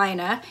North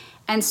Carolina,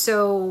 and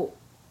so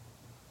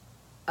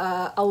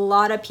a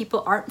lot of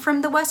people aren't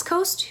from the West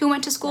Coast who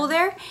went to school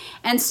there,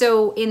 and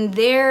so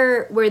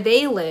where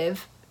they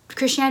live,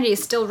 Christianity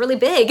is still really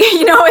big.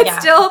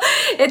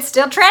 It's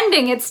still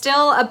trending. It's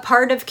still a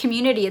part of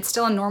community. It's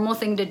still a normal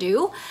thing to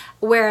do,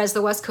 whereas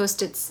the West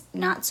Coast, it's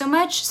not so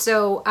much.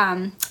 So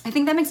I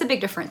think that makes a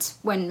big difference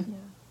when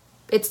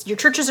your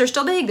churches are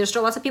still big. There's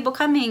still lots of people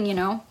coming.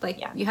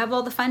 You have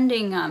all the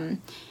funding.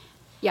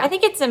 I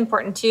think it's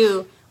important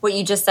too, what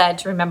you just said,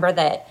 to remember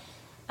that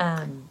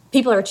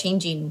people are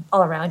changing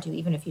all around you,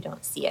 even if you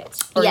don't see it.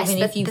 Or yes,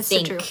 even if you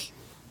think, so true.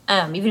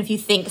 Even if you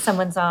think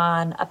someone's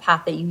on a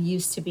path that you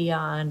used to be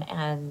on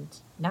and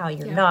now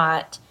you're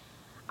not.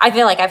 I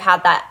feel like I've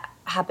had that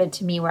happen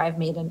to me, where I've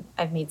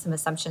made some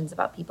assumptions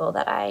about people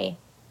that I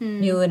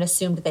knew and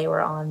assumed they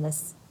were on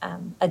this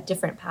a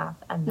different path,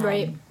 and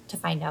then to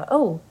find out,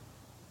 oh,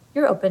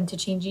 you're open to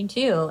changing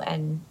too.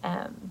 And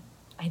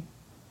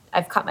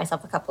I've caught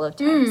myself a couple of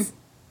times.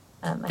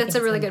 That's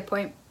a really good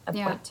point. A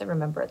point to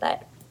remember,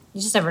 that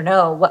you just never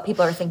know what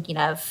people are thinking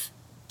of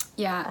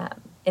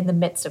in the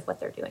midst of what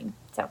they're doing.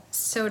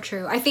 So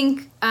true. I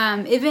think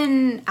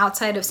even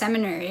outside of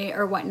seminary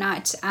or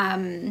whatnot,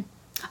 I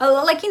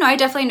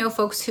definitely know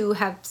folks who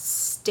have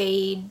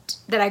stayed,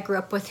 that I grew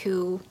up with,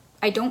 who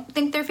I don't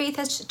think their faith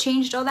has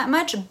changed all that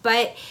much,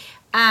 but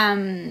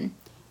I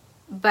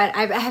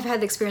have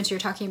had the experience you're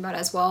talking about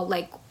as well,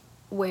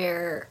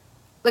 where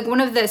one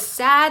of the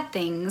sad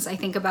things I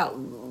think about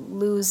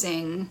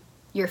losing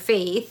your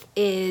faith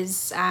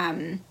is,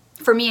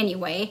 for me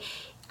anyway,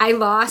 I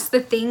lost the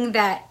thing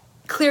that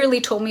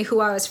clearly told me who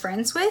I was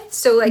friends with.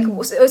 So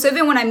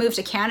even when I moved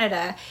to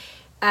Canada,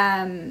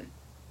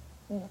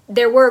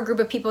 there were a group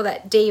of people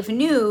that Dave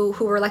knew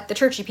who were like the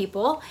churchy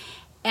people.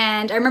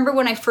 And I remember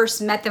when I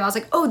first met them, I was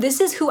like, oh,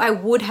 this is who I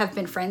would have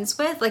been friends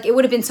with. It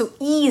would have been so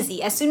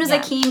easy. As soon as I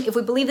came, if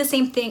we believed the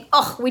same thing,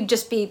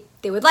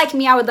 they would like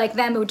me, I would like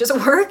them, it would just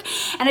work.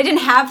 And I didn't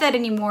have that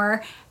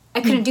anymore.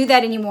 I couldn't do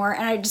that anymore.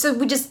 And I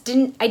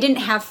didn't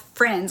have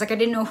friends. I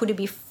didn't know who to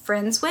be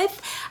friends with.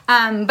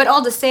 But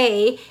all to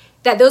say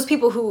that those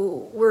people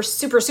who were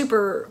super,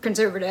 super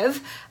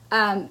conservative,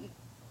 kind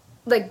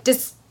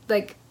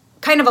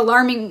of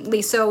alarmingly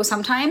so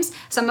sometimes,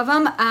 some of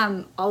them,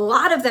 a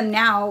lot of them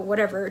now,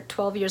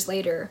 12 years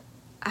later,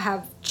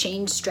 have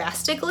changed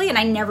drastically, and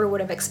I never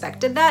would have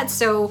expected that.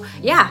 So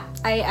yeah,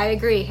 I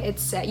agree.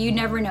 It's you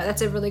never know.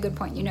 That's a really good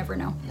point. You never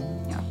know.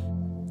 Yeah.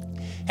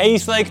 Hey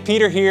Eastlake,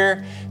 Peter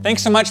here.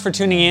 Thanks so much for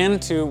tuning in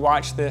to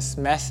watch this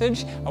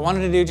message. I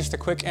wanted to do just a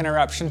quick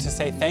interruption to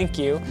say thank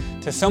you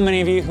to so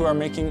many of you who are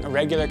making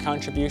regular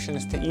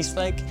contributions to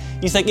Eastlake.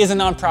 Eastlake is a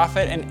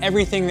nonprofit, and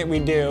everything that we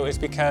do is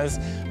because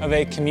of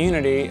a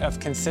community of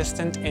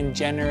consistent and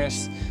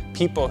generous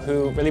people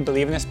who really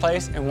believe in this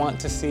place and want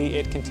to see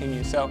it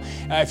continue. So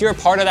if you're a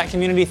part of that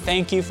community,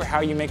 thank you for how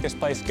you make this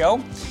place go.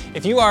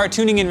 If you are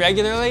tuning in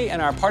regularly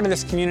and are part of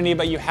this community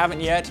but you haven't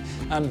yet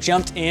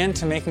jumped in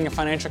to making a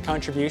financial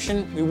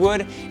contribution, we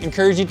would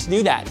encourage you to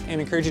do that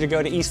and encourage you to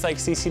go to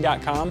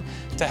eastlakecc.com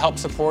to help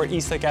support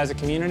Eastlake as a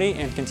community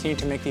and continue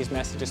to make these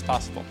messages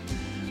possible.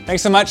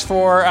 Thanks so much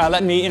for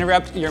letting me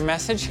interrupt your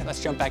message.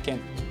 Let's jump back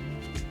in.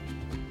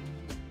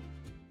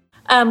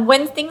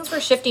 When things were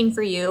shifting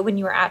for you when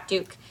you were at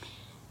Duke,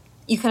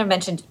 you kind of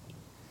mentioned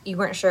you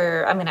weren't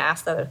sure. I'm going to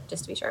ask though,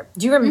 just to be sure.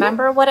 Do you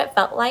remember what it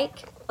felt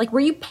like? Were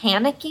you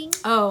panicking?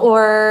 Oh,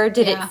 or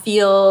did it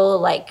feel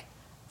like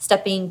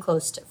stepping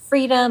close to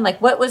freedom?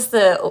 What was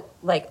the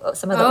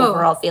some of the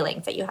overall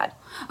feelings that you had?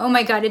 Oh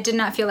my God, it did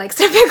not feel like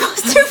stepping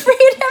close to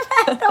freedom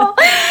at all.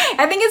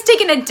 I think it's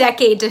taken a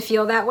decade to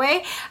feel that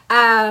way,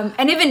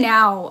 and even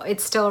now,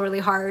 it's still really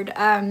hard.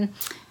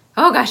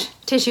 Oh gosh,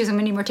 tissues! I'm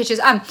gonna need more tissues.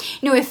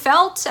 It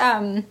felt.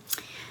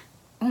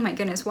 Oh my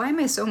goodness, why am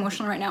I so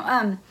emotional right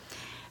now?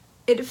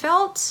 It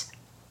felt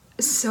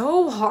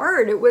so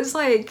hard. It was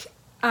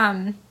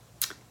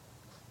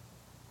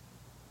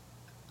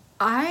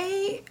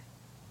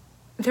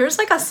there's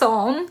a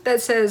psalm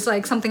that says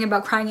something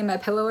about crying in my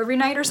pillow every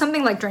night or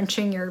something,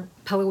 drenching your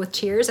pillow with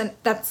tears, and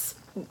that's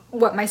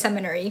what my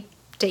seminary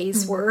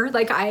days were.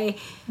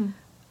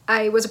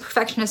 I was a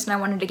perfectionist and I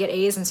wanted to get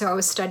A's, and so I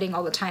was studying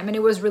all the time, and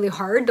it was really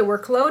hard, the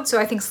workload, so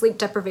I think sleep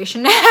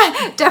deprivation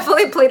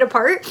definitely played a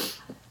part.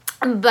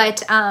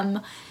 But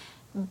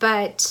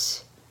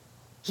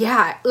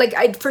yeah,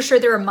 for sure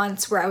there were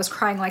months where I was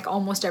crying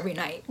almost every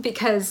night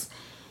because,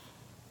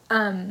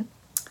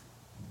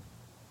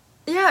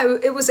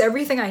 it was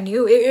everything I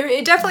knew.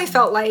 It definitely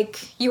felt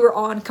like you were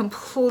on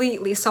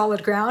completely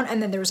solid ground,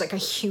 and then there was a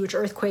huge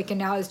earthquake, and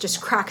now it's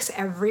just cracks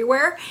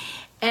everywhere.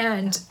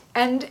 And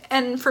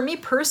for me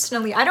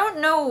personally, I don't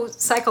know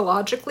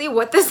psychologically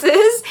what this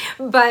is,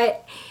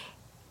 but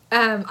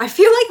I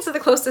feel like it's the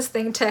closest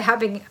thing to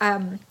having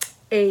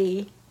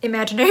a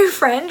imaginary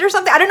friend or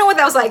something. I don't know what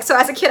that was like. So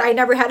as a kid, I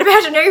never had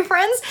imaginary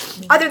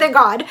friends other than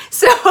God.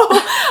 So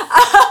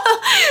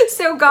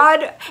so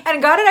God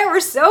and I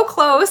were so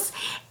close,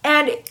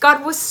 and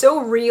God was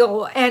so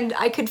real, and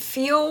I could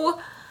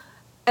feel,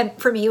 and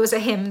for me it was a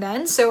him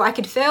then, so I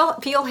could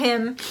feel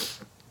him.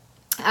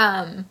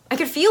 I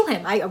could feel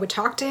him. I would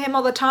talk to him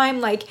all the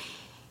time. Like,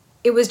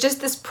 it was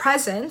just this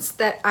presence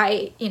that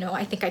I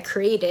think I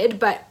created,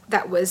 but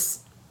that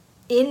was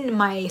in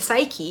my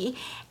psyche.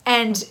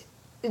 And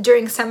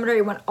during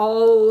seminary, when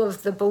all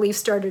of the beliefs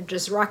started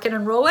just rocking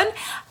and rolling,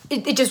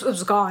 it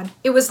was gone.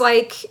 It was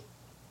like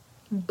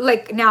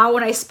now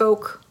when I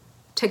spoke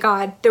to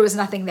God, there was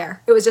nothing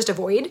there. It was just a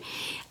void.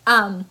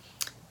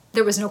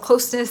 There was no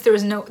closeness. There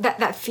was no,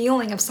 that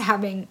feeling of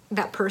having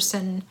that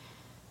person,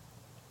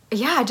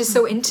 just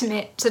so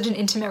intimate, such an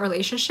intimate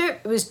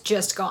relationship. It was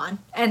just gone.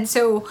 And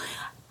so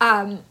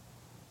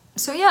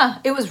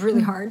it was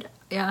really hard.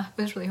 Yeah,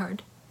 it was really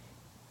hard.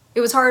 It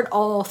was hard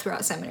all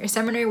throughout seminary.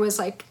 Seminary was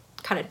like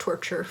kind of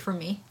torture for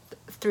me,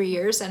 3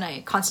 years, and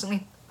I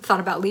constantly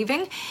thought about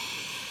leaving.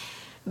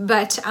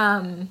 But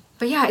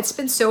yeah, it's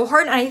been so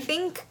hard. And I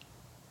think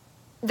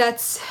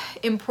that's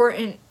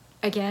important,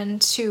 again,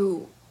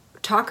 to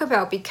talk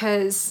about,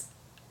 because,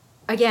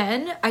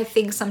 again, I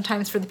think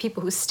sometimes for the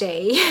people who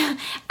stay,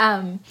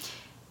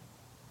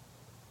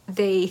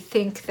 they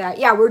think that,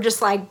 we're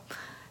just like,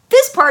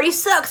 this party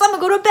sucks, I'm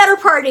gonna go to a better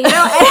party, And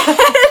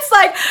it's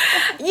like,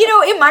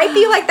 it might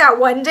be like that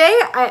one day.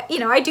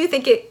 I do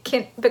think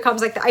it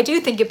becomes like that. I do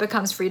think it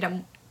becomes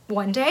freedom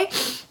one day.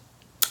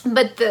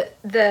 But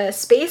the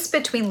space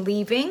between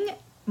leaving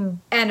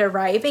and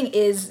arriving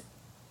is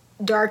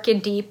dark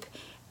and deep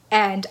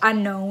and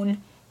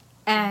unknown,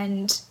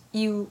 and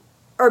you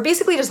are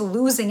basically just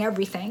losing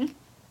everything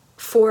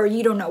for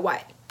you don't know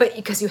what, but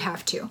because you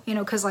have to,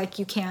 because like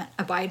you can't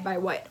abide by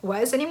what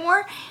was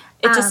anymore.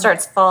 It just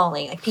starts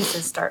falling, like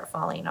pieces start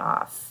falling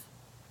off.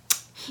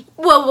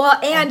 Well,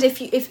 and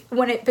if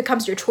when it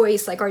becomes your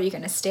choice, like, are you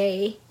going to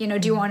stay? Do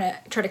you want to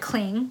try to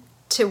cling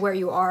to where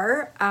you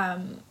are?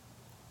 And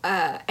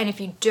if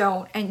you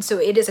don't, and so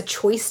it is a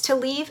choice to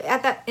leave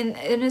at that, in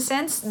a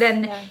sense,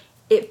 then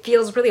it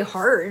feels really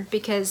hard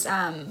because,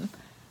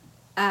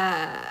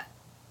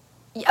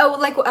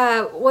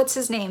 what's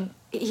his name?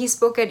 He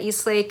spoke at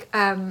Eastlake.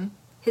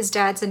 His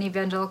dad's an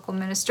evangelical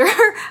minister.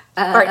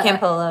 Art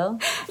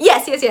Campolo.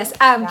 Yes.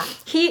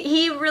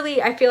 He really,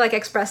 I feel like,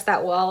 expressed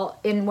that well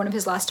in one of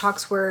his last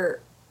talks, where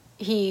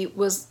he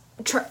was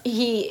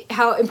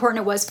how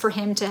important it was for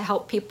him to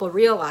help people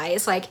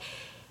realize, like,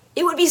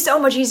 it would be so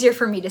much easier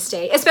for me to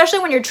stay, especially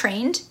when you're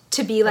trained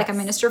to be like a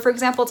minister, for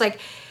example. It's like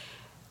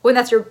when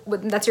that's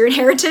your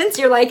inheritance,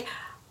 you're like,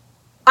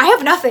 I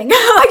have nothing. Like,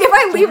 if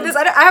I leave this,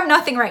 I have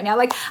nothing right now.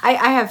 Like, I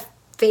have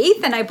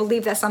faith and I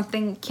believe that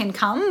something can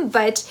come,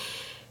 but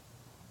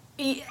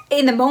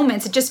in the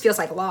moments it just feels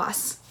like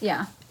loss.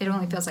 Yeah, it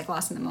only feels like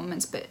loss in the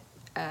moments, but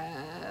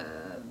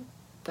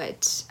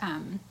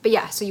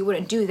yeah, so you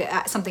wouldn't do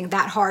that something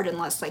that hard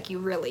unless like you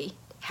really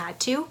had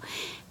to.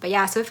 But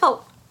yeah, so it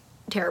felt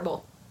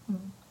terrible.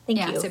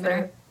 Thank you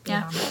for being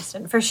honest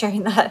and for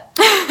sharing that.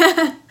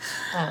 I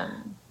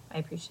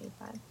appreciate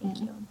that. Thank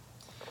you.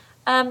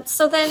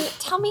 So then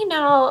tell me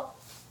now,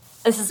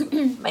 this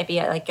might be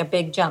like a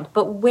big jump,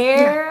 but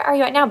where are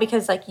you at now?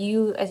 Because like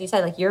you, as you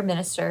said, like you're a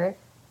minister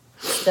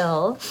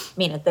still. I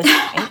mean, at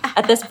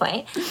this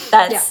point,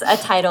 that's a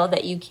title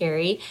that you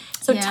carry.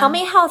 So tell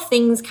me how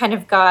things kind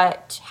of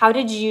how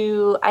did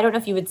you, I don't know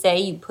if you would say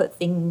you put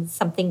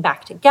something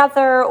back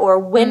together, or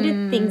when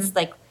did things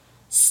like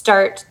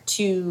start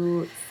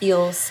to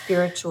feel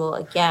spiritual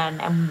again,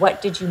 and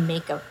what did you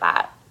make of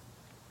that?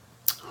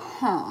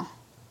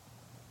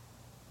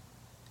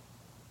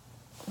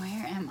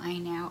 Where am I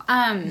now?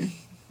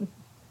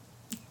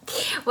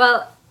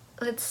 Well,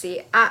 let's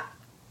see.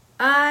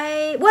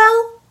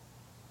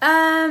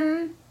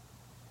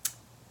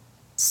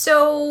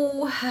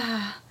 So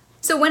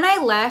when I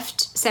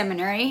left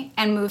seminary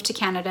and moved to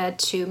Canada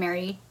to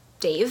marry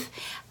Dave,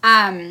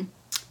 even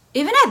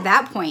at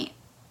that point,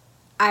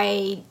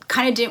 I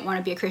kind of didn't want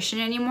to be a Christian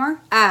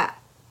anymore. I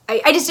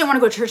just didn't want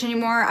to go to church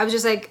anymore. I was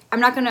just like, I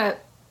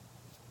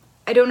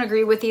don't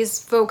agree with these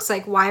folks.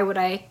 Like, why would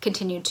I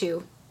continue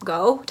to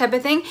go, type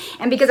of thing?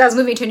 And because I was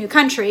moving to a new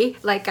country,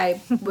 like, I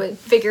would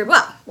figure,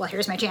 well,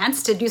 here's my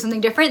chance to do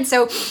something different.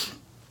 So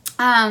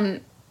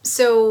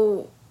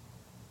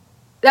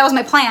that was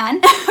my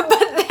plan.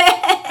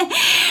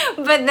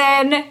 but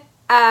then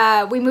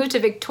we moved to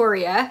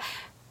Victoria,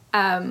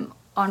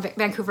 on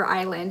Vancouver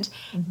Island,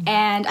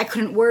 and I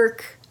couldn't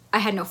work. I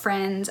had no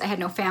friends. I had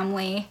no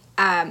family.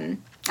 I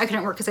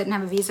couldn't work because I didn't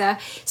have a visa.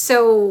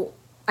 So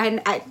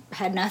I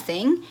had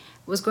nothing.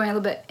 Was going a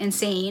little bit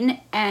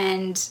insane.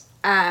 And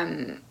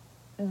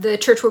the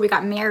church where we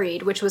got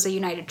married, which was a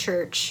United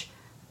Church,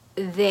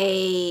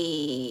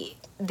 they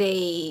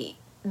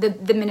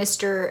the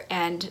minister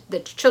and the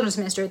children's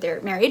minister,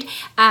 they're married,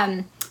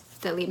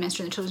 the lead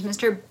minister and the children's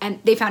minister,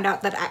 and they found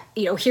out that,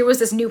 here was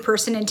this new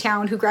person in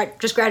town who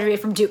just graduated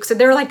from Duke. So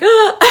they were like,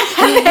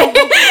 and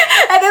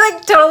they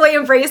like totally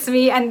embraced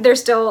me, and they're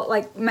still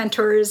like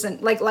mentors and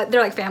like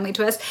they're like family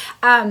to us.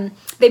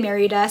 They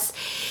married us.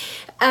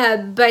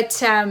 So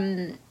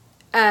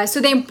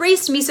they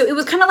embraced me. So it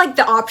was kind of like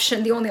the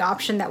only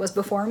option that was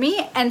before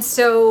me. And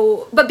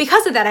so, but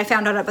because of that, I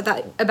found out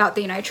about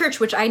the United Church,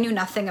 which I knew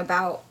nothing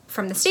about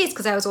from the States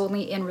because I was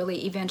only in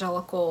really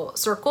evangelical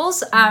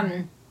circles.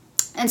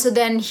 And so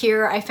then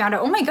here I found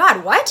out, oh my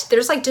God, what?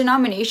 There's like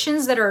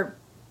denominations that are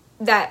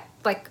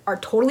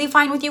totally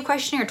fine with you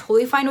questioning, or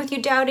totally fine with you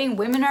doubting.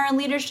 Women are in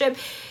leadership.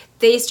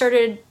 They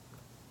started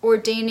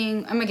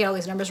ordaining, I'm gonna get all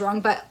these numbers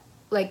wrong, but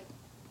like,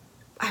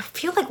 I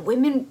feel like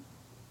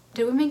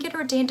did women get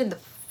ordained in the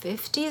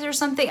 50s or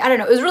something? I don't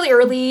know. It was really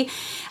early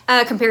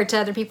compared to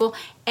other people.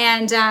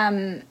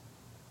 And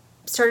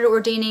started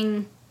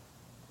ordaining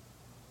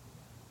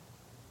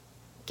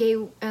gay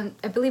and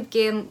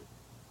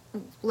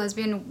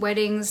lesbian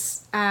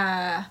weddings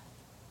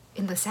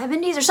in the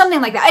 70s or something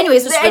like that.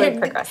 Anyways, it's really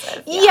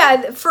progressive.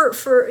 Yeah,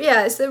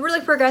 it's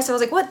really progressive. I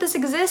was like, what, this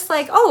exists?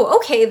 Like, oh,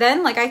 okay,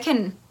 then, like I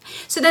can.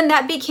 So then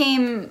that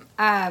became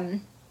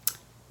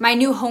my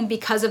new home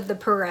because of the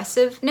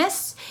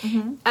progressiveness.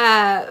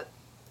 Mm-hmm.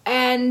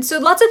 And so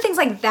lots of things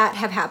like that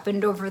have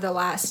happened over the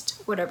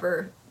last,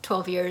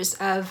 12 years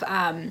of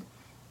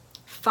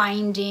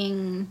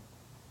finding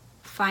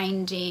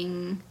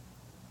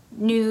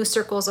new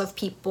circles of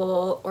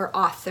people or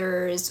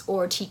authors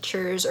or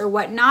teachers or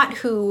whatnot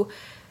who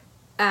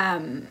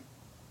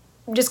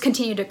just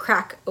continue to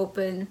crack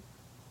open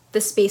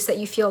the space that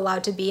you feel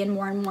allowed to be in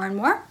more and more and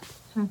more.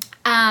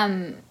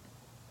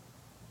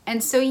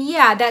 And so,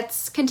 yeah,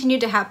 that's continued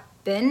to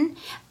happen.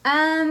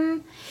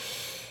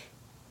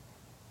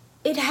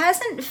 It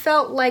hasn't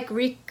felt like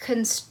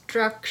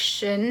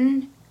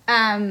reconstruction.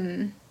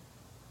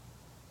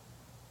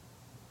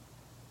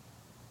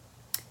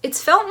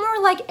 It's felt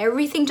more like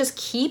everything just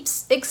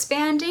keeps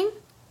expanding,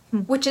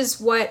 which is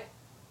what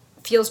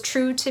feels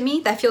true to me.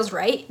 That feels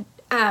right.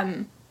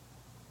 But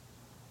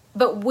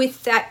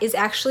with that is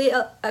actually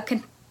a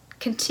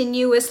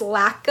continuous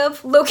lack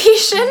of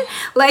location.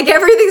 Like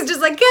everything's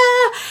just like,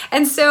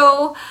 and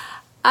so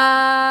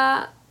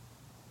I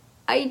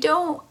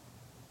don't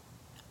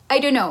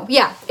know.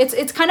 Yeah,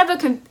 it's kind of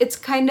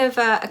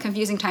a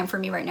confusing time for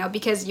me right now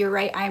because you're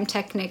right. I'm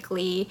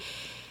technically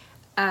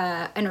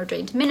an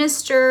ordained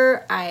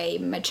minister.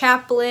 I'm a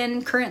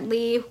chaplain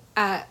currently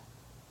at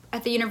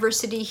the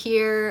university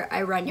here.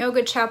 I run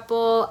yoga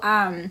chapel.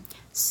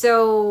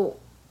 So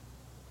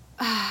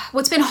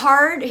what's been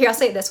hard, here I'll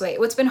say it this way,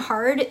 what's been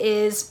hard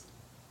is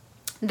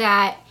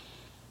that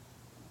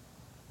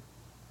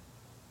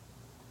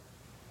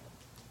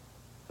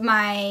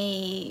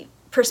my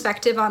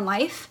perspective on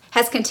life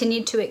has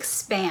continued to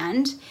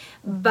expand,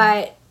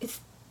 but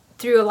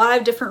through a lot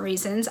of different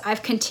reasons,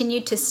 I've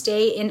continued to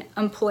stay in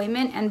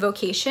employment and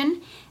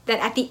vocation that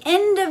at the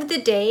end of the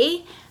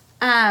day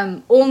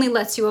only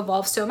lets you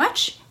evolve so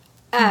much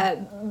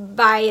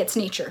by its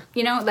nature.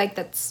 Like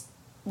that's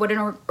what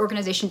an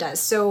organization does.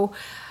 So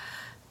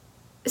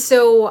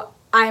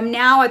I'm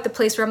now at the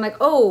place where I'm like,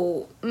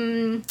 what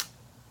do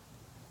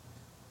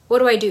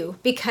I do?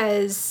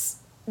 Because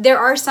there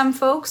are some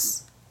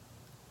folks,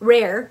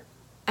 rare,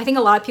 I think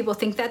a lot of people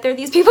think that they're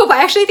these people, but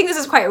I actually think this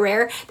is quite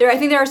rare. I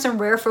think there are some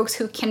rare folks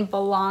who can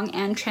belong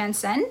and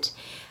transcend.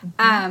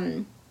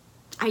 Mm-hmm.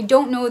 I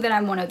don't know that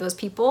I'm one of those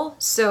people.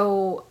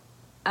 So,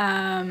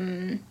 tell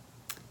me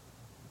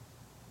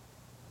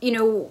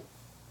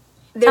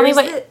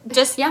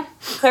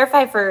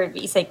clarify for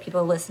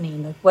people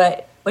listening, like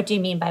what do you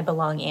mean by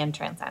belong and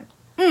transcend?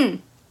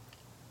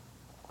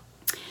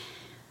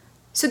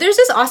 So there's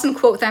this awesome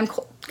quote that I'm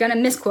gonna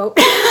misquote.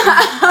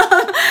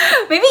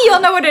 Maybe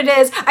you'll know what it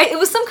is. It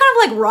was some kind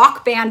of like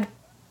rock band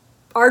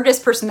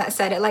artist person that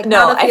said it. Like,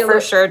 no, I for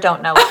sure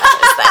don't know what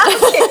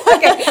that is.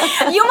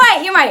 Okay. You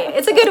might.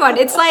 It's a good one.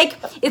 It's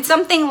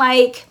something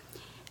like,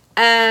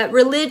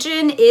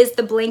 religion is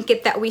the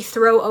blanket that we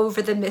throw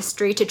over the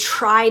mystery to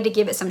try to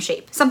give it some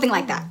shape. Something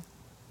like that.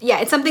 Yeah,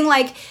 it's something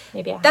like,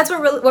 that's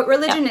what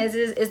religion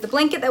is the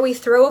blanket that we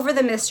throw over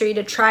the mystery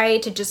to try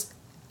to just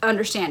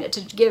understand it,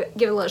 to give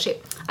it a little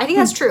shape. I think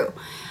that's true.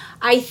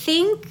 I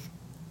think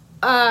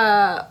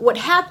what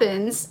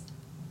happens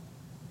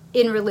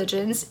in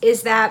religions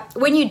is that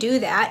when you do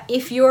that,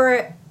 if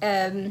you're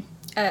a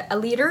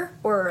leader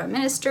or a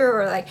minister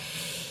or like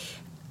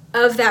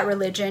of that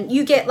religion,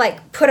 you get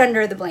like put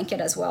under the blanket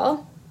as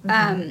well.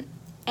 Mm-hmm.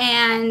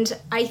 And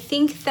I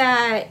think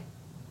that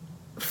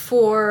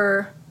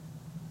for,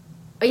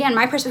 again,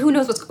 my perspective, who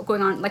knows what's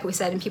going on, like we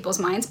said, in people's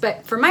minds,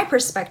 but from my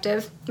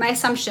perspective, my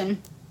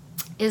assumption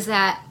is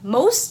that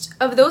most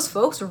of those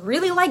folks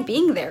really like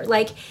being there.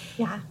 Like,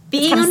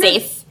 being kind of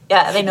safe.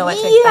 Yeah, they know what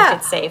to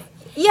expect. It's safe.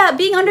 Yeah,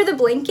 being under the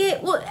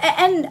blanket. Well,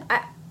 and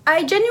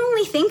I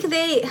genuinely think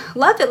they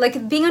love it.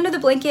 Like, being under the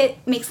blanket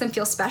makes them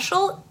feel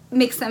special,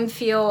 makes them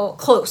feel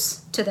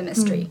close to the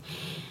mystery.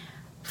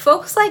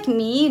 folks like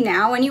me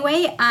now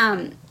anyway,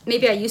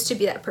 maybe I used to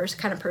be that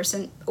kind of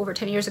person over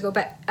 10 years ago,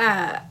 but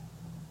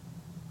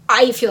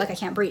I feel like I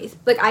can't breathe.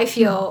 Like, I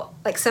feel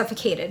like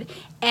suffocated.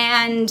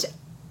 And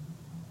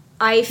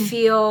I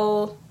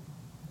feel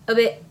a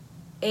bit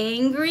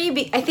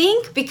angry, I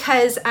think,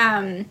 because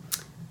I'm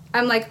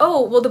like,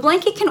 oh, well, the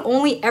blanket can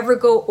only ever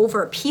go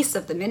over a piece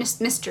of the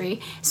mystery.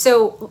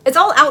 So it's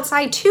all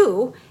outside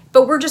too,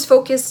 but we're just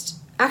focused.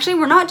 Actually,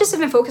 we're not just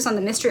even focused on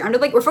the mystery under,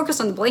 like, we're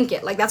focused on the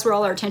blanket. Like, that's where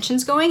all our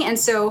attention's going. And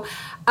so,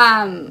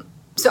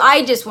 so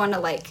I just want to,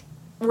 like,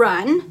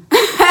 run.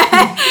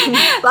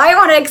 I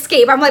want to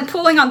escape. I'm, like,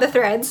 pulling on the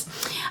threads.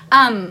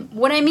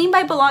 What I mean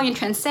by belong and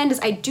transcend is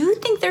I do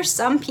think there's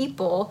some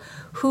people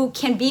who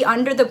can be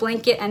under the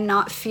blanket and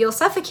not feel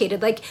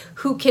suffocated. Like,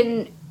 who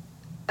can...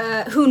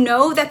 who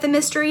know that the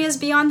mystery is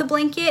beyond the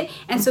blanket,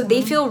 and so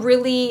they feel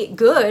really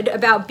good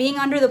about being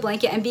under the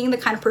blanket and being the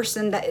kind of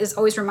person that is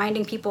always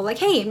reminding people, like,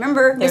 hey,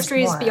 remember,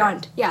 mystery is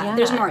beyond. Yeah,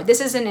 there's more.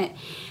 This isn't it.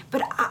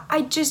 But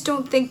I just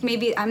don't think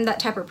maybe I'm that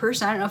type of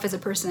person. I don't know if it's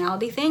a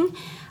personality thing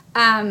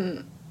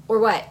or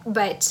what,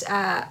 but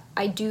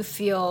I do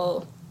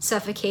feel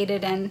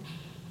suffocated, and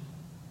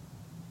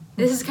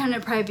this is going to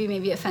probably be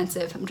maybe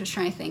offensive. I'm just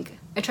trying to think.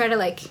 I try to,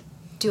 like,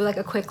 do like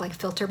a quick like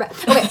filter, but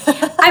okay.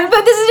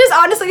 But this is just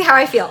honestly how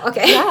I feel.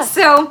 Okay, yeah.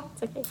 So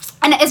Okay.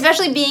 And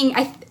especially being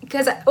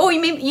because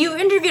you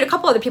interviewed a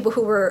couple other people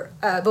who were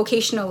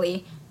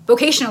vocationally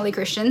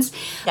Christians,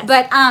 yes.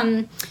 But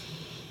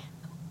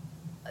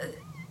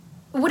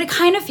what it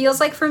kind of feels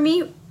like for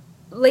me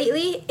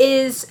lately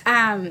is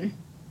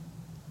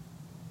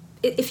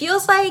it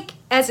feels like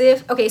as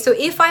if so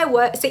if I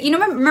was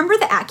remember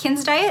the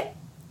Atkins diet.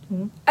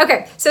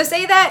 Okay, so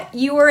say that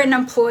you were an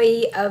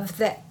employee of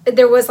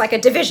there was like a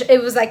division, it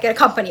was like a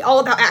company all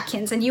about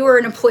Atkins, and you were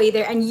an employee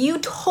there, and you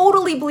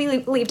totally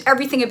believed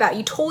everything about it.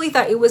 You totally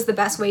thought it was the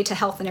best way to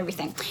health and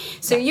everything.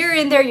 So you're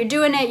in there, you're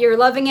doing it, you're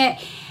loving it,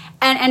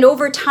 and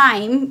over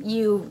time,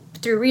 you,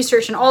 through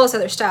research and all this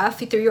other stuff,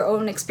 through your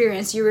own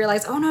experience, you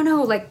realize, oh,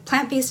 no, like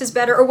plant-based is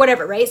better or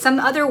whatever, right? Some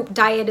other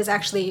diet is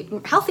actually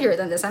healthier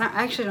than this. I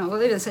actually don't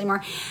believe this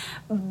anymore.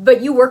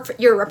 But you're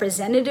a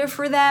representative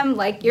for them,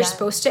 like you're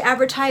supposed to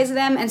advertise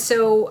them. And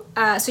so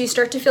you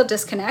start to feel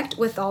disconnect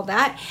with all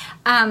that.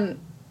 And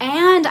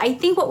I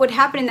think what would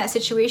happen in that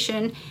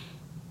situation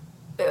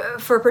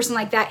for a person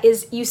like that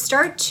is you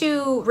start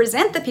to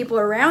resent the people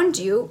around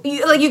you.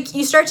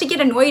 You start to get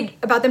annoyed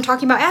about them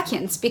talking about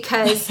Atkins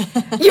because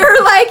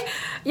you're like,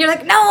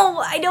 no,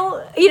 I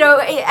don't,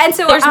 and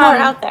so there's more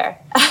out there.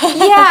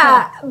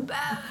 Yeah.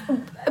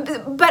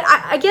 But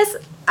I guess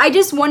I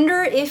just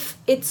wonder if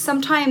it's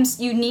sometimes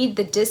you need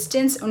the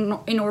distance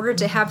in order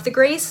to have the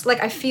grace.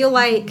 Like, I feel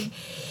like,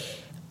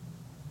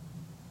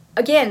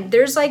 again,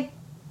 there's like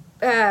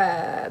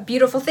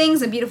beautiful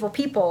things and beautiful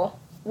people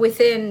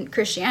within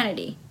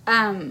Christianity.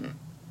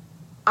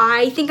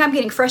 I think I'm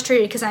getting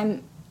frustrated because I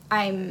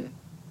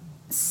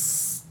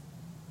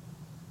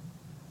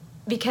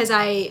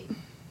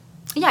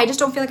just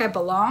don't feel like I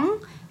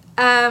belong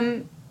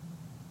in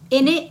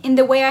it in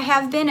the way I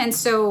have been, and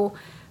so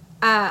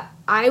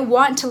I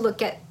want to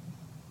look at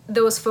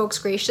those folks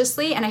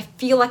graciously, and I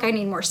feel like I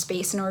need more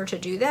space in order to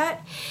do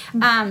that.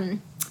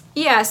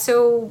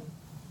 So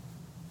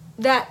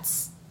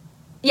that's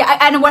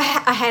and what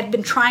I had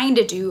been trying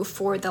to do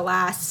for the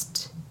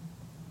last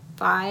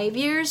 5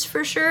 years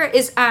for sure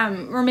is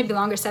or maybe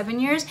longer, 7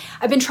 years,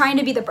 I've been trying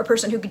to be a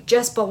person who could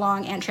just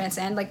belong and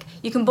transcend. Like,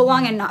 you can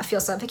belong and not feel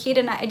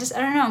suffocated, and I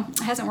don't know,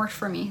 it hasn't worked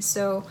for me.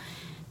 So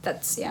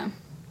that's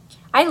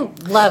I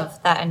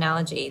love that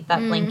analogy, that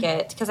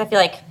blanket, because I feel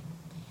like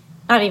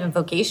not even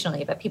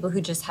vocationally, but people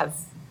who just have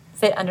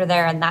fit under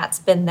there, and that's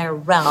been their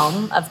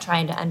realm of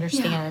trying to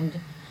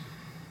understand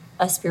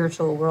a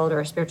spiritual world or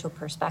a spiritual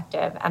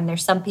perspective. And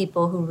there's some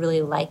people who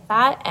really like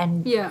that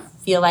and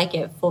feel like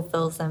it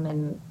fulfills them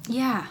and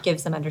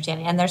gives them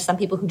understanding. And there's some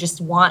people who just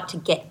want to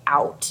get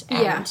out.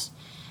 And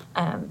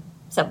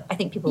so I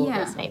think people will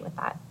resonate with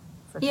that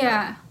for sure.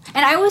 Yeah.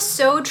 And I was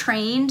so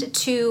trained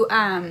to,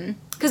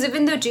 because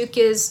even though Duke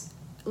is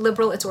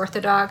liberal, it's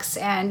Orthodox,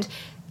 and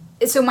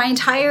so my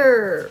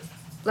entire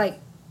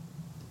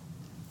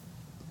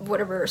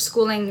whatever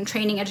schooling,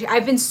 training,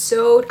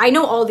 education, I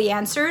know all the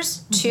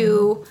answers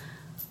to,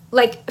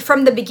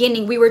 from the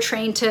beginning, we were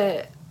trained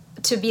to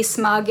be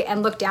smug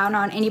and look down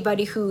on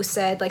anybody who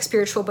said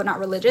spiritual but not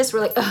religious. We're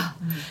like, ugh,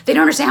 they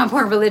don't understand how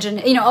important religion,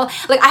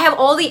 I have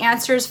all the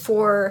answers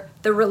for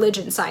the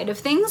religion side of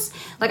things.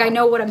 I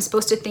know what I'm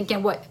supposed to think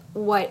and what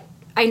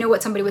I know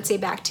what somebody would say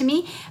back to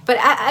me. But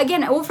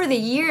again, over the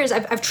years,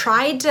 I've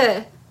tried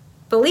to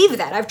believe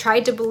that. I've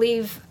tried to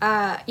believe,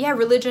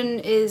 religion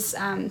is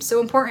so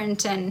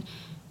important, and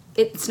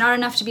it's not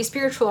enough to be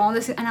spiritual. All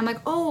this, and I'm like,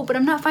 oh, but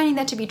I'm not finding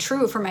that to be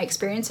true from my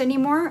experience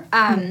anymore.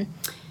 I'm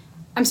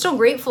still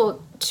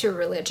grateful to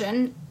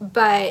religion,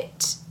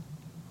 but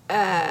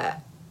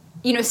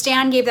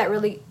Stan gave that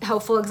really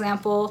helpful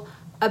example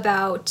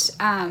about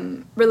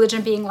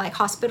religion being like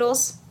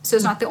hospitals. So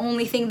it's not the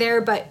only thing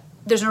there, but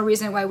there's no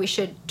reason why we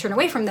should turn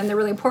away from them. They're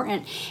really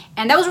important.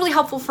 And that was really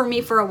helpful for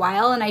me for a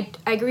while, and I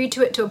agreed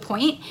to it to a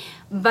point.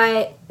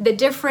 But the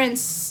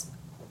difference,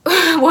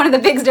 one of the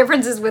big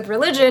differences with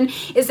religion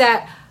is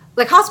that,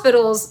 like,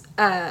 hospitals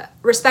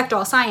respect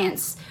all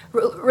science.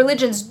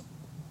 Religions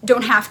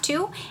don't have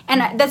to.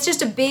 And that's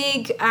just a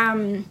big,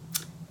 I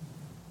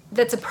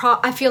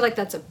feel like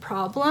that's a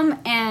problem.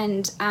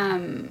 And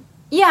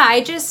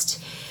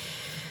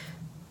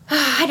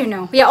I don't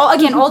know. Yeah,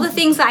 all the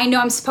things that I know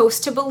I'm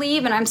supposed to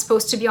believe and I'm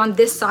supposed to be on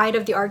this side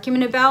of the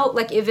argument about,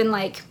 like, even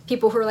like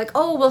people who are like,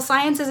 oh, well,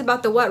 science is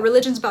about the what,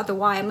 religion's about the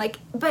why. I'm like,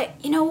 but,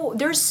 you know,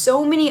 there's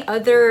so many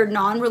other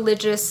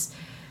non-religious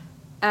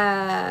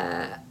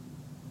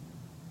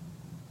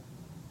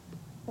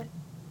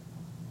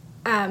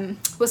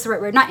what's the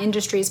right word? Not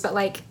industries, but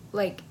like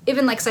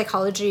even like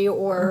psychology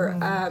or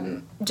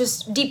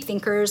just deep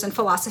thinkers and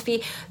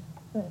philosophy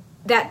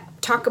that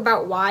talk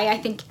about why, I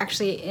think,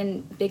 actually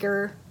in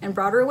bigger and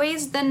broader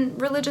ways than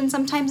religion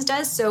sometimes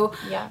does. So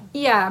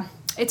yeah,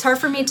 it's hard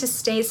for me to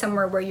stay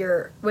somewhere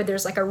where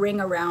there's like a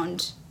ring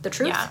around the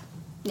truth.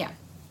 Yeah.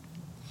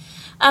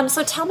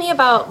 So tell me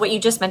about what you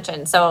just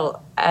mentioned.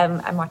 So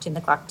I'm watching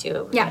the clock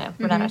too. We're gonna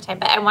run out of time,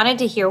 but I wanted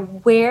to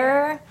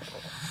hear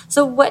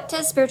so what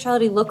does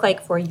spirituality look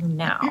like for you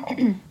now?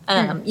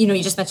 You know,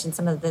 you just mentioned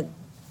some of the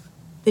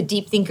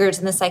deep thinkers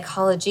and the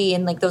psychology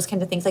and like those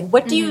kind of things. Like,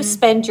 what do you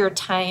spend your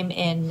time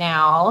in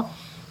now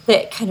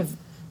that kind of,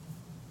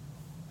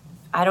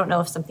 I don't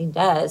know if something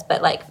does,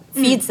 but like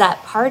feeds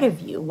that part of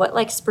you? What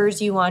like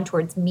spurs you on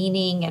towards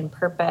meaning and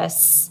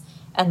purpose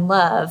and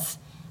love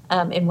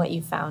in what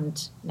you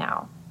found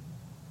now?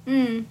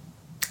 A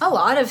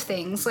lot of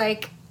things.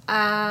 Like,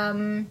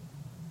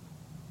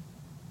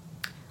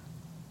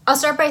 I'll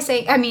start by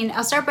saying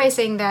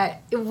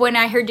that when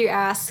I heard you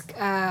ask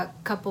a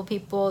couple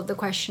people the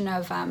question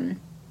of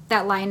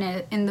that line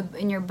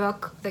in your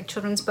book, the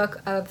children's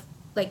book, of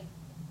like,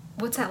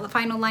 what's that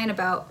final line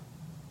about?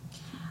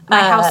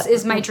 My house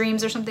is my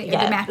dreams or something.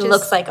 Yeah, or the matches. It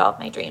looks like all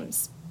my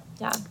dreams.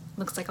 Yeah,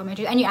 looks like all my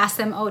dreams. And you ask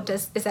them,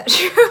 is that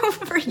true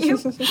for you?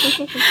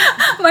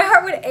 My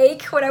heart would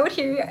ache when I would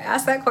hear you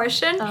ask that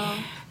question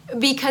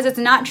because it's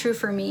not true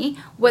for me.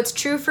 What's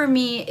true for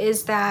me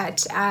is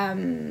that.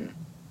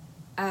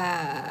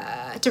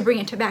 To bring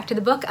it back to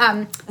the book,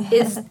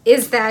 is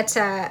that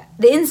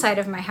the inside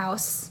of my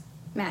house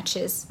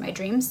matches my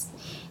dreams.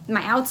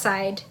 My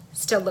outside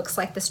still looks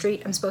like the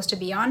street I'm supposed to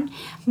be on.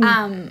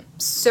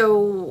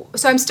 So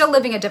I'm still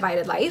living a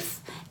divided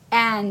life,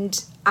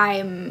 and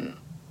I'm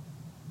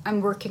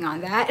working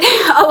on that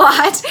a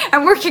lot.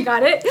 I'm working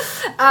on it.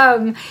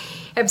 I'm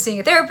seeing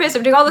a therapist.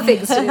 I'm doing all the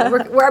things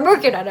where I'm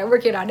working on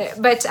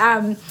it. But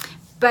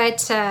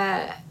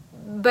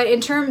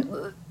in terms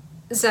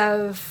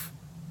of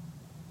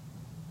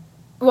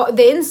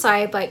the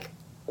inside, like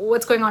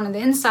what's going on the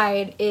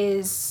inside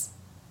is,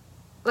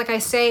 like I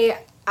say,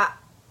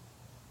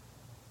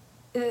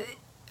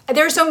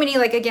 there are so many,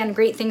 like, again,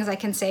 great things I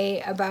can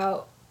say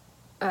about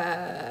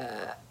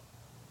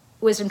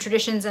wisdom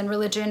traditions and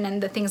religion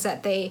and the things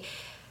that they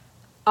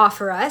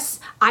offer us.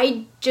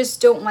 I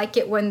just don't like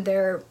it when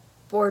they're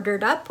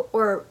bordered up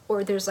or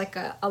there's like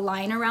a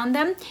line around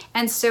them.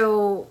 And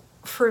so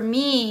for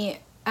me,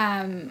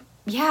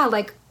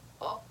 like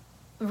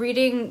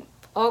reading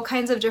all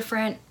kinds of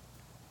different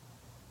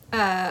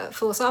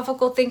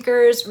philosophical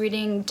thinkers,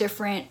 reading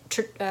different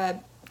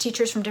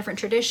teachers from different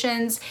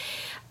traditions,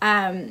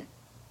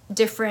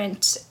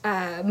 different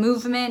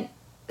movement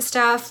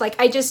stuff. Like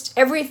every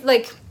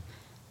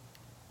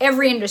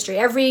industry,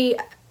 every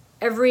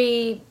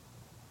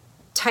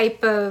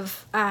type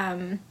of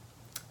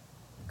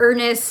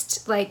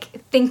earnest, like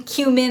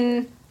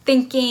human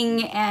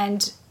thinking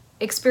and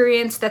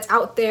experience that's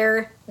out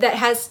there that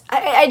has,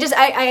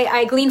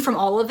 I glean from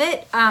all of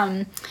it.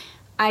 I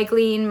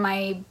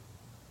glean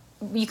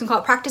you can call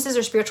it practices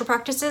or spiritual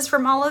practices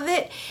from all of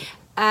it.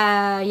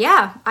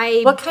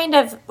 What kind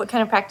of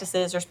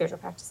practices or spiritual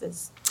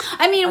practices?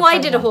 I mean, I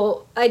did a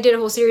whole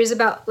series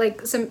about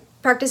like some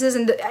practices,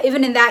 and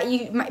even in that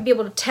you might be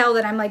able to tell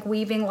that I'm like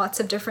weaving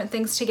lots of different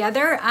things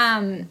together.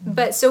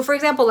 But so for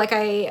example, like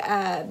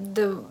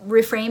the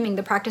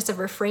practice of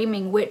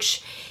reframing,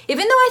 which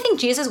even though I think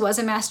Jesus was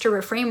a master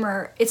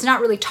reframer, it's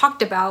not really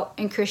talked about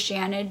in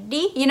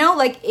Christianity,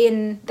 like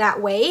in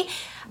that way.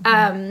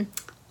 And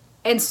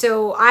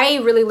so I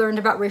really learned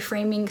about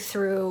reframing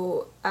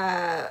through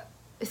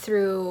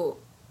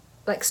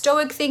like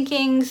Stoic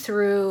thinking,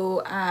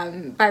 through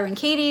Byron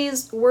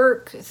Katie's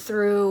work,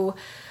 through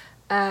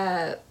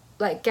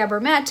like Gabor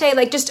Mate,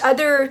 like just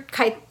other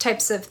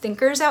types of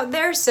thinkers out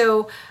there.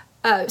 So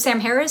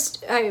Sam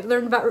Harris, I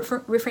learned about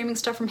reframing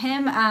stuff from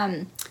him.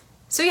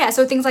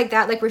 So things like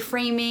that, like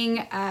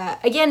reframing.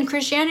 Again,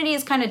 Christianity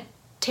is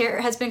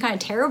has been kind of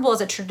terrible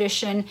as a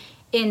tradition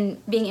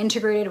in being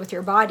integrated with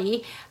your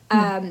body.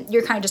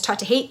 You're kind of just taught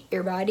to hate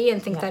your body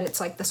and think that it's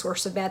like the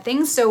source of bad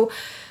things. So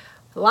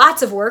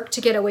lots of work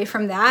to get away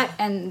from that,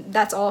 and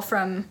that's all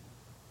from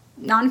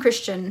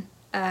non-Christian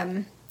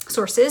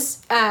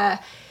sources.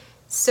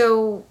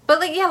 but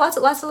like, yeah,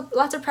 lots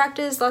of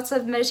practice, lots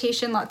of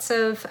meditation, lots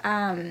of,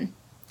 again,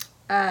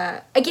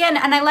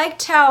 and I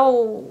liked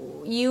how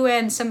you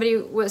and somebody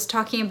was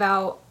talking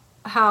about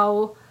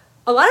how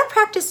a lot of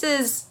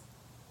practices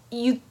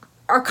you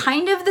are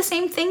kind of the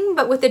same thing,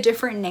 but with a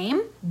different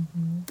name.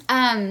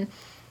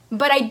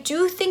 But I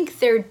do think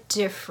they're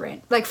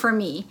different, like for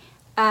me.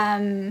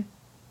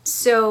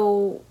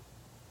 So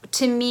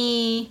to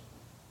me,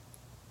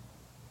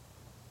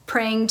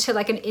 praying to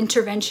like an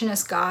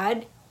interventionist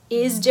God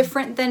is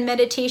different than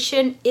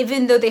meditation,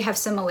 even though they have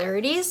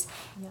similarities.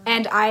 Yeah.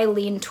 And I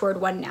lean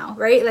toward one now,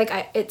 right?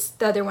 Like it's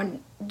the other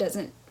one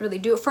doesn't really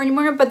do it for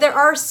anymore, but there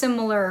are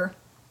similar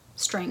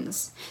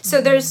strings.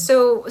 So there's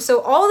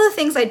so all the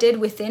things I did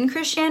within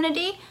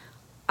Christianity,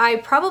 I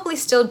probably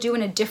still do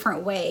in a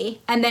different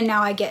way. And then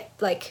now I get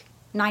like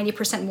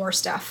 90% more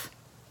stuff.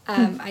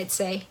 I'd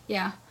say,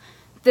 yeah.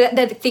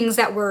 The things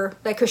that were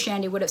like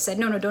Christianity would have said,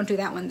 no, don't do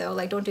that one though.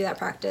 Like don't do that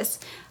practice.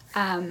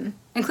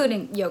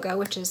 Including yoga,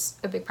 which is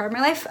a big part of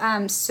my life.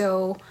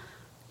 So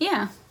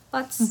yeah,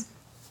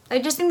 I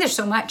just think there's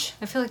so much.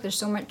 I feel like there's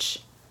so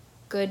much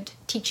good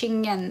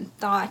teaching and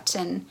thought,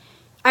 and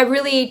I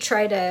really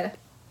try to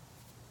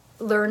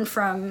learn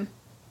from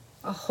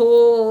a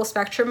whole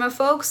spectrum of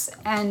folks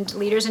and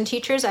leaders and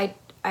teachers. I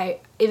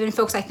even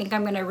folks I think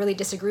I'm going to really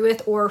disagree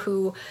with, or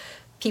who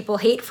people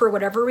hate for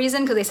whatever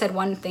reason because they said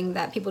one thing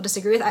that people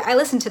disagree with. I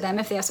listen to them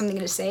if they have something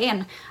to say,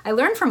 and I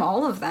learn from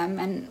all of them,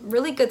 and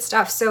really good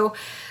stuff. So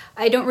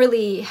I don't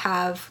really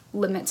have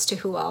limits to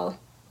who I'll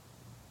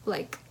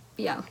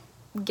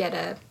get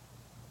a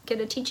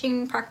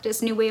teaching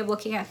practice, new way of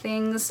looking at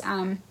things.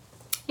 So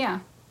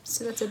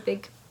that's a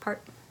big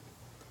part.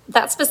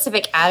 That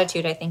specific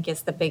attitude, I think,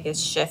 is the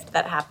biggest shift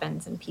that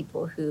happens in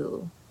people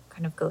who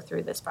kind of go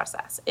through this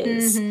process,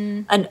 is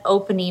an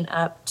opening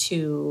up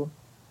to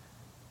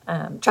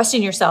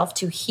trusting yourself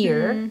to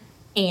hear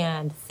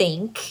and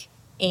think,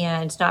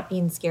 and not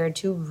being scared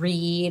to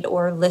read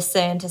or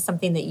listen to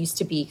something that used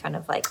to be kind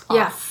of like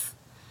off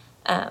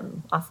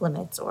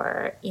limits,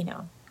 or,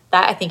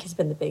 that I think has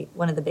been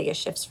one of the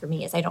biggest shifts for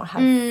me, is I don't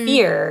have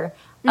fear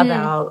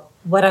about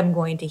what I'm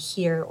going to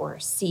hear or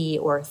see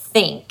or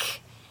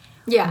think.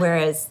 Yeah.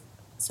 Whereas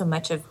so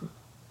much of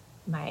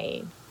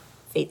my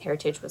faith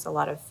heritage was a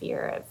lot of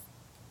fear of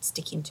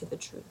sticking to the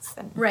truth.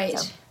 And right.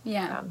 So,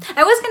 yeah.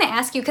 I was going to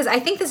ask you, because I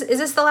think is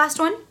this the last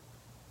one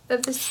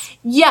of this?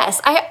 Yes.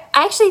 I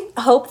actually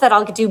hope that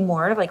I'll do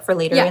more like for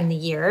later in the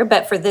year,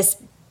 but for this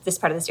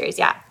part of the series,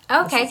 yeah.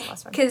 Okay.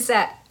 Because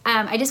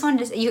I just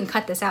wanted to, you can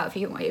cut this out if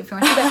you want to,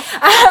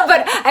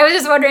 but I was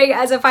just wondering,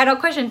 as a final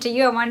question to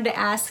you, I wanted to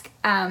ask,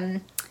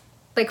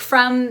 like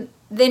from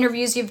the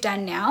interviews you've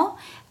done now,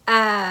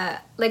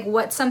 like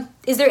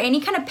is there any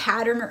kind of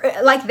pattern or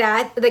like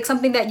that, like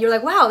something that you're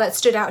like, wow, that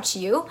stood out to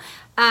you,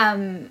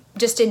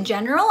 just in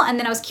general? And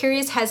then I was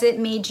curious, has it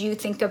made you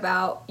think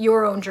about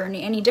your own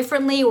journey any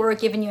differently, or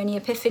given you any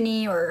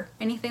epiphany or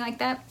anything like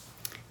that?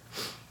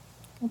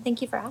 Well,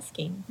 thank you for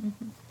asking.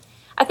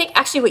 I think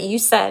actually what you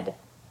said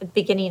at the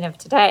beginning of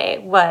today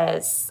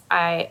was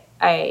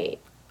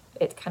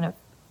it kind of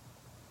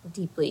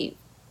deeply,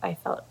 I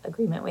felt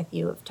agreement with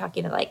you of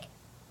talking to, like,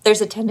 there's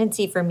a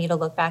tendency for me to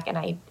look back and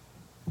I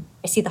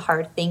see the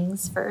hard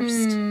things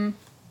first.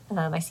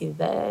 I see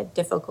the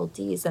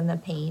difficulties and the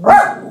pain.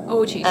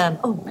 Oh, jeez. My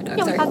dog,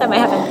 sorry. We thought that might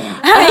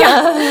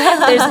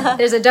happen.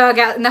 There's a dog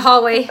out in the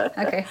hallway.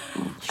 Okay.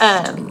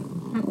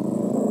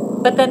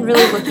 But then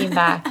really looking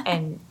back,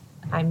 and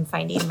I'm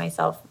finding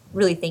myself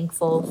really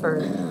thankful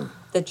for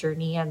the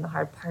journey and the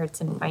hard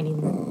parts, and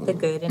finding the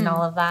good in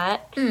all of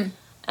that.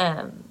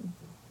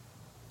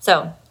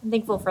 So I'm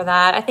thankful for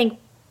that. I think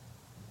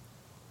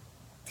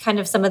kind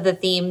of some of the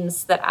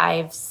themes that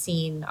I've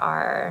seen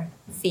are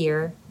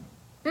fear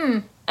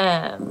and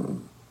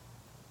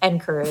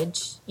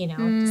courage. It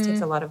just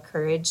takes a lot of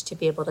courage to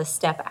be able to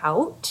step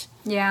out.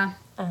 Yeah.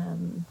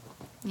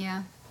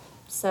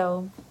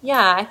 So,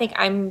 yeah, I think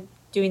I'm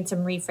doing some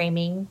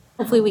reframing.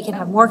 Hopefully we can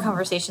have more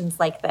conversations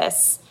like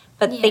this.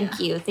 But thank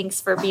you. Thanks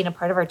for being a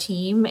part of our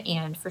team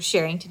and for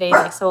sharing today,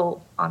 like,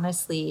 so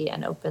honestly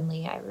and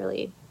openly. I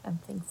really am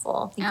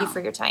thankful. Thank you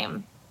for your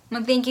time.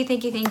 Well, thank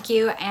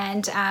you.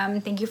 And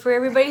thank you for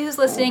everybody who's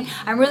listening.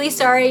 I'm really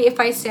sorry if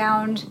I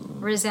sound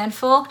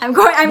resentful. I'm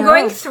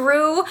going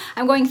through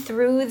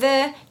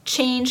the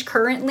change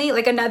currently,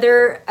 like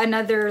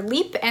another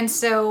leap. And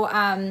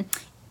so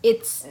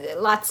it's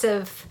lots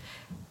of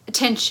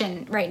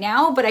tension right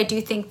now, but I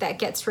do think that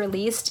gets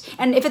released.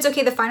 And if it's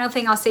okay, the final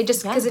thing I'll say,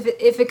 just because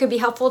if it could be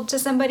helpful to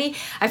somebody,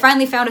 I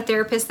finally found a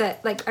therapist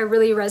that, like, I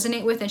really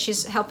resonate with, and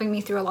she's helping me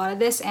through a lot of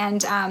this.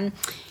 And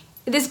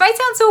this might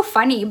sound so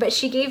funny, but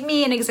she gave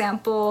me an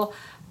example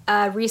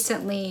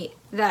recently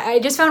that I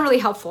just found really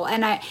helpful.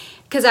 And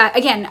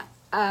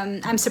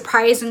I'm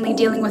surprisingly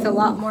dealing with a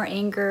lot more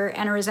anger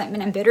and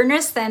resentment and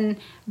bitterness than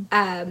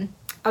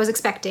I was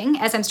expecting,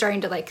 as I'm starting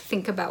to, like,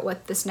 think about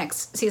what this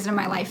next season of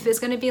my life is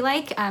going to be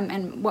like,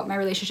 and what my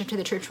relationship to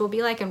the church will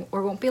be like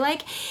or won't be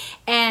like.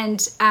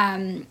 And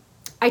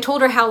I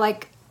told her how,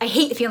 like, I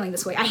hate feeling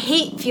this way. I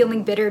hate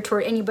feeling bitter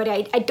toward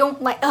anybody. I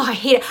don't like, I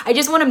hate it. I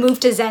just want to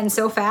move to Zen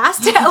so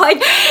fast. Like,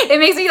 it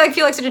makes me like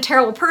feel like such a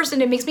terrible person.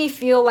 It makes me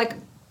feel like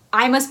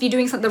I must be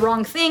doing the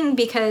wrong thing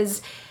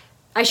because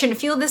I shouldn't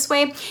feel this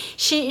way.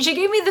 She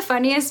gave me the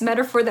funniest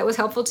metaphor that was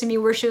helpful to me,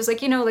 where she was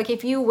like, like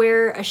if you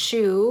wear a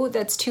shoe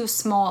that's too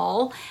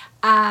small,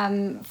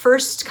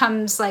 first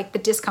comes like the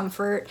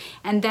discomfort,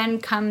 and then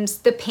comes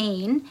the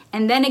pain,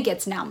 and then it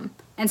gets numb.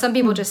 And some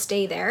people just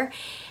stay there.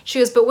 She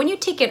goes, but when you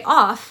take it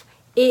off,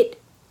 it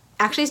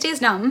actually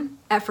stays numb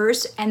at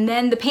first, and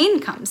then the pain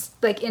comes,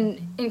 like and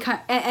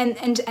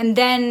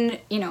then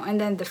and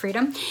then the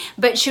freedom.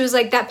 But she was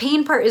like, that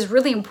pain part is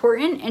really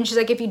important, and she's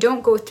like, if you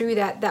don't go through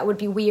that would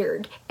be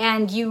weird.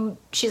 And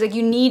she's like,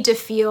 you need to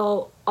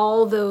feel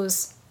all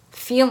those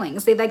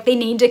feelings. They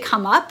need to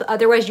come up,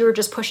 otherwise you were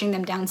just pushing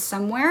them down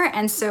somewhere.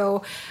 And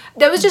so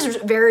that was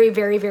just very,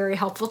 very, very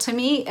helpful to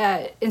me.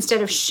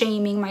 Instead of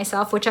shaming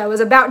myself, which I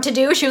was about to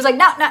do, she was like,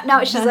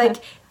 no. She's like,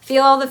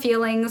 feel all the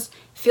feelings,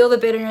 feel the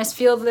bitterness,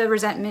 feel the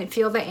resentment,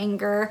 feel the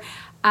anger,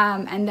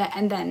 and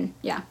then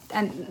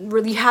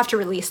really you have to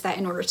release that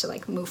in order to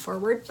like move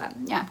forward. But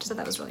yeah, just thought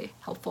that was really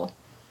helpful.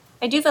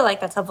 I do feel like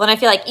that's helpful, and I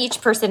feel like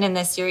each person in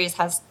this series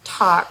has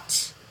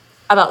talked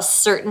about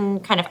certain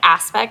kind of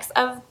aspects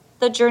of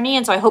the journey,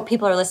 and so I hope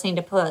people are listening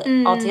to put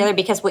it all together,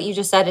 because what you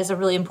just said is a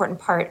really important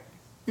part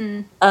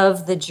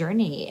of the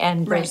journey.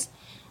 And there's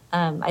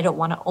I don't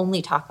want to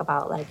only talk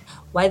about like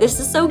why this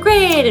is so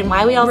great and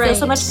why we all feel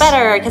so much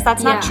better, because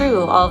that's not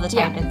true all the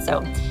time. And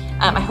so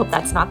I hope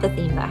that's not the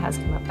theme that has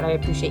come up, but I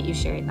appreciate you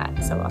sharing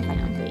that so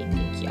authentically.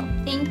 Thank you.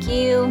 Thank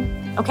you.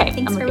 Okay,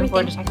 thanks I'm for looking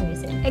forward to everything. talking to you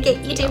soon. Okay,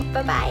 you too.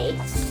 Bye-bye.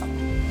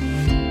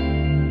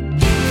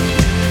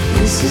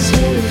 This is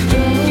where we've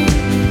grown.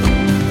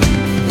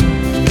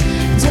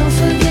 Don't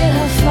forget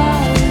how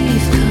far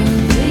we've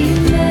come.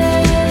 Remember.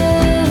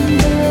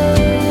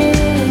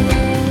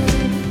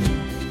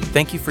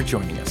 Thank you for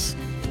joining us.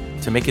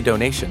 To make a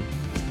donation,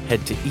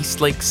 head to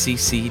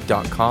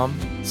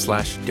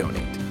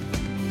eastlakecc.com/donate.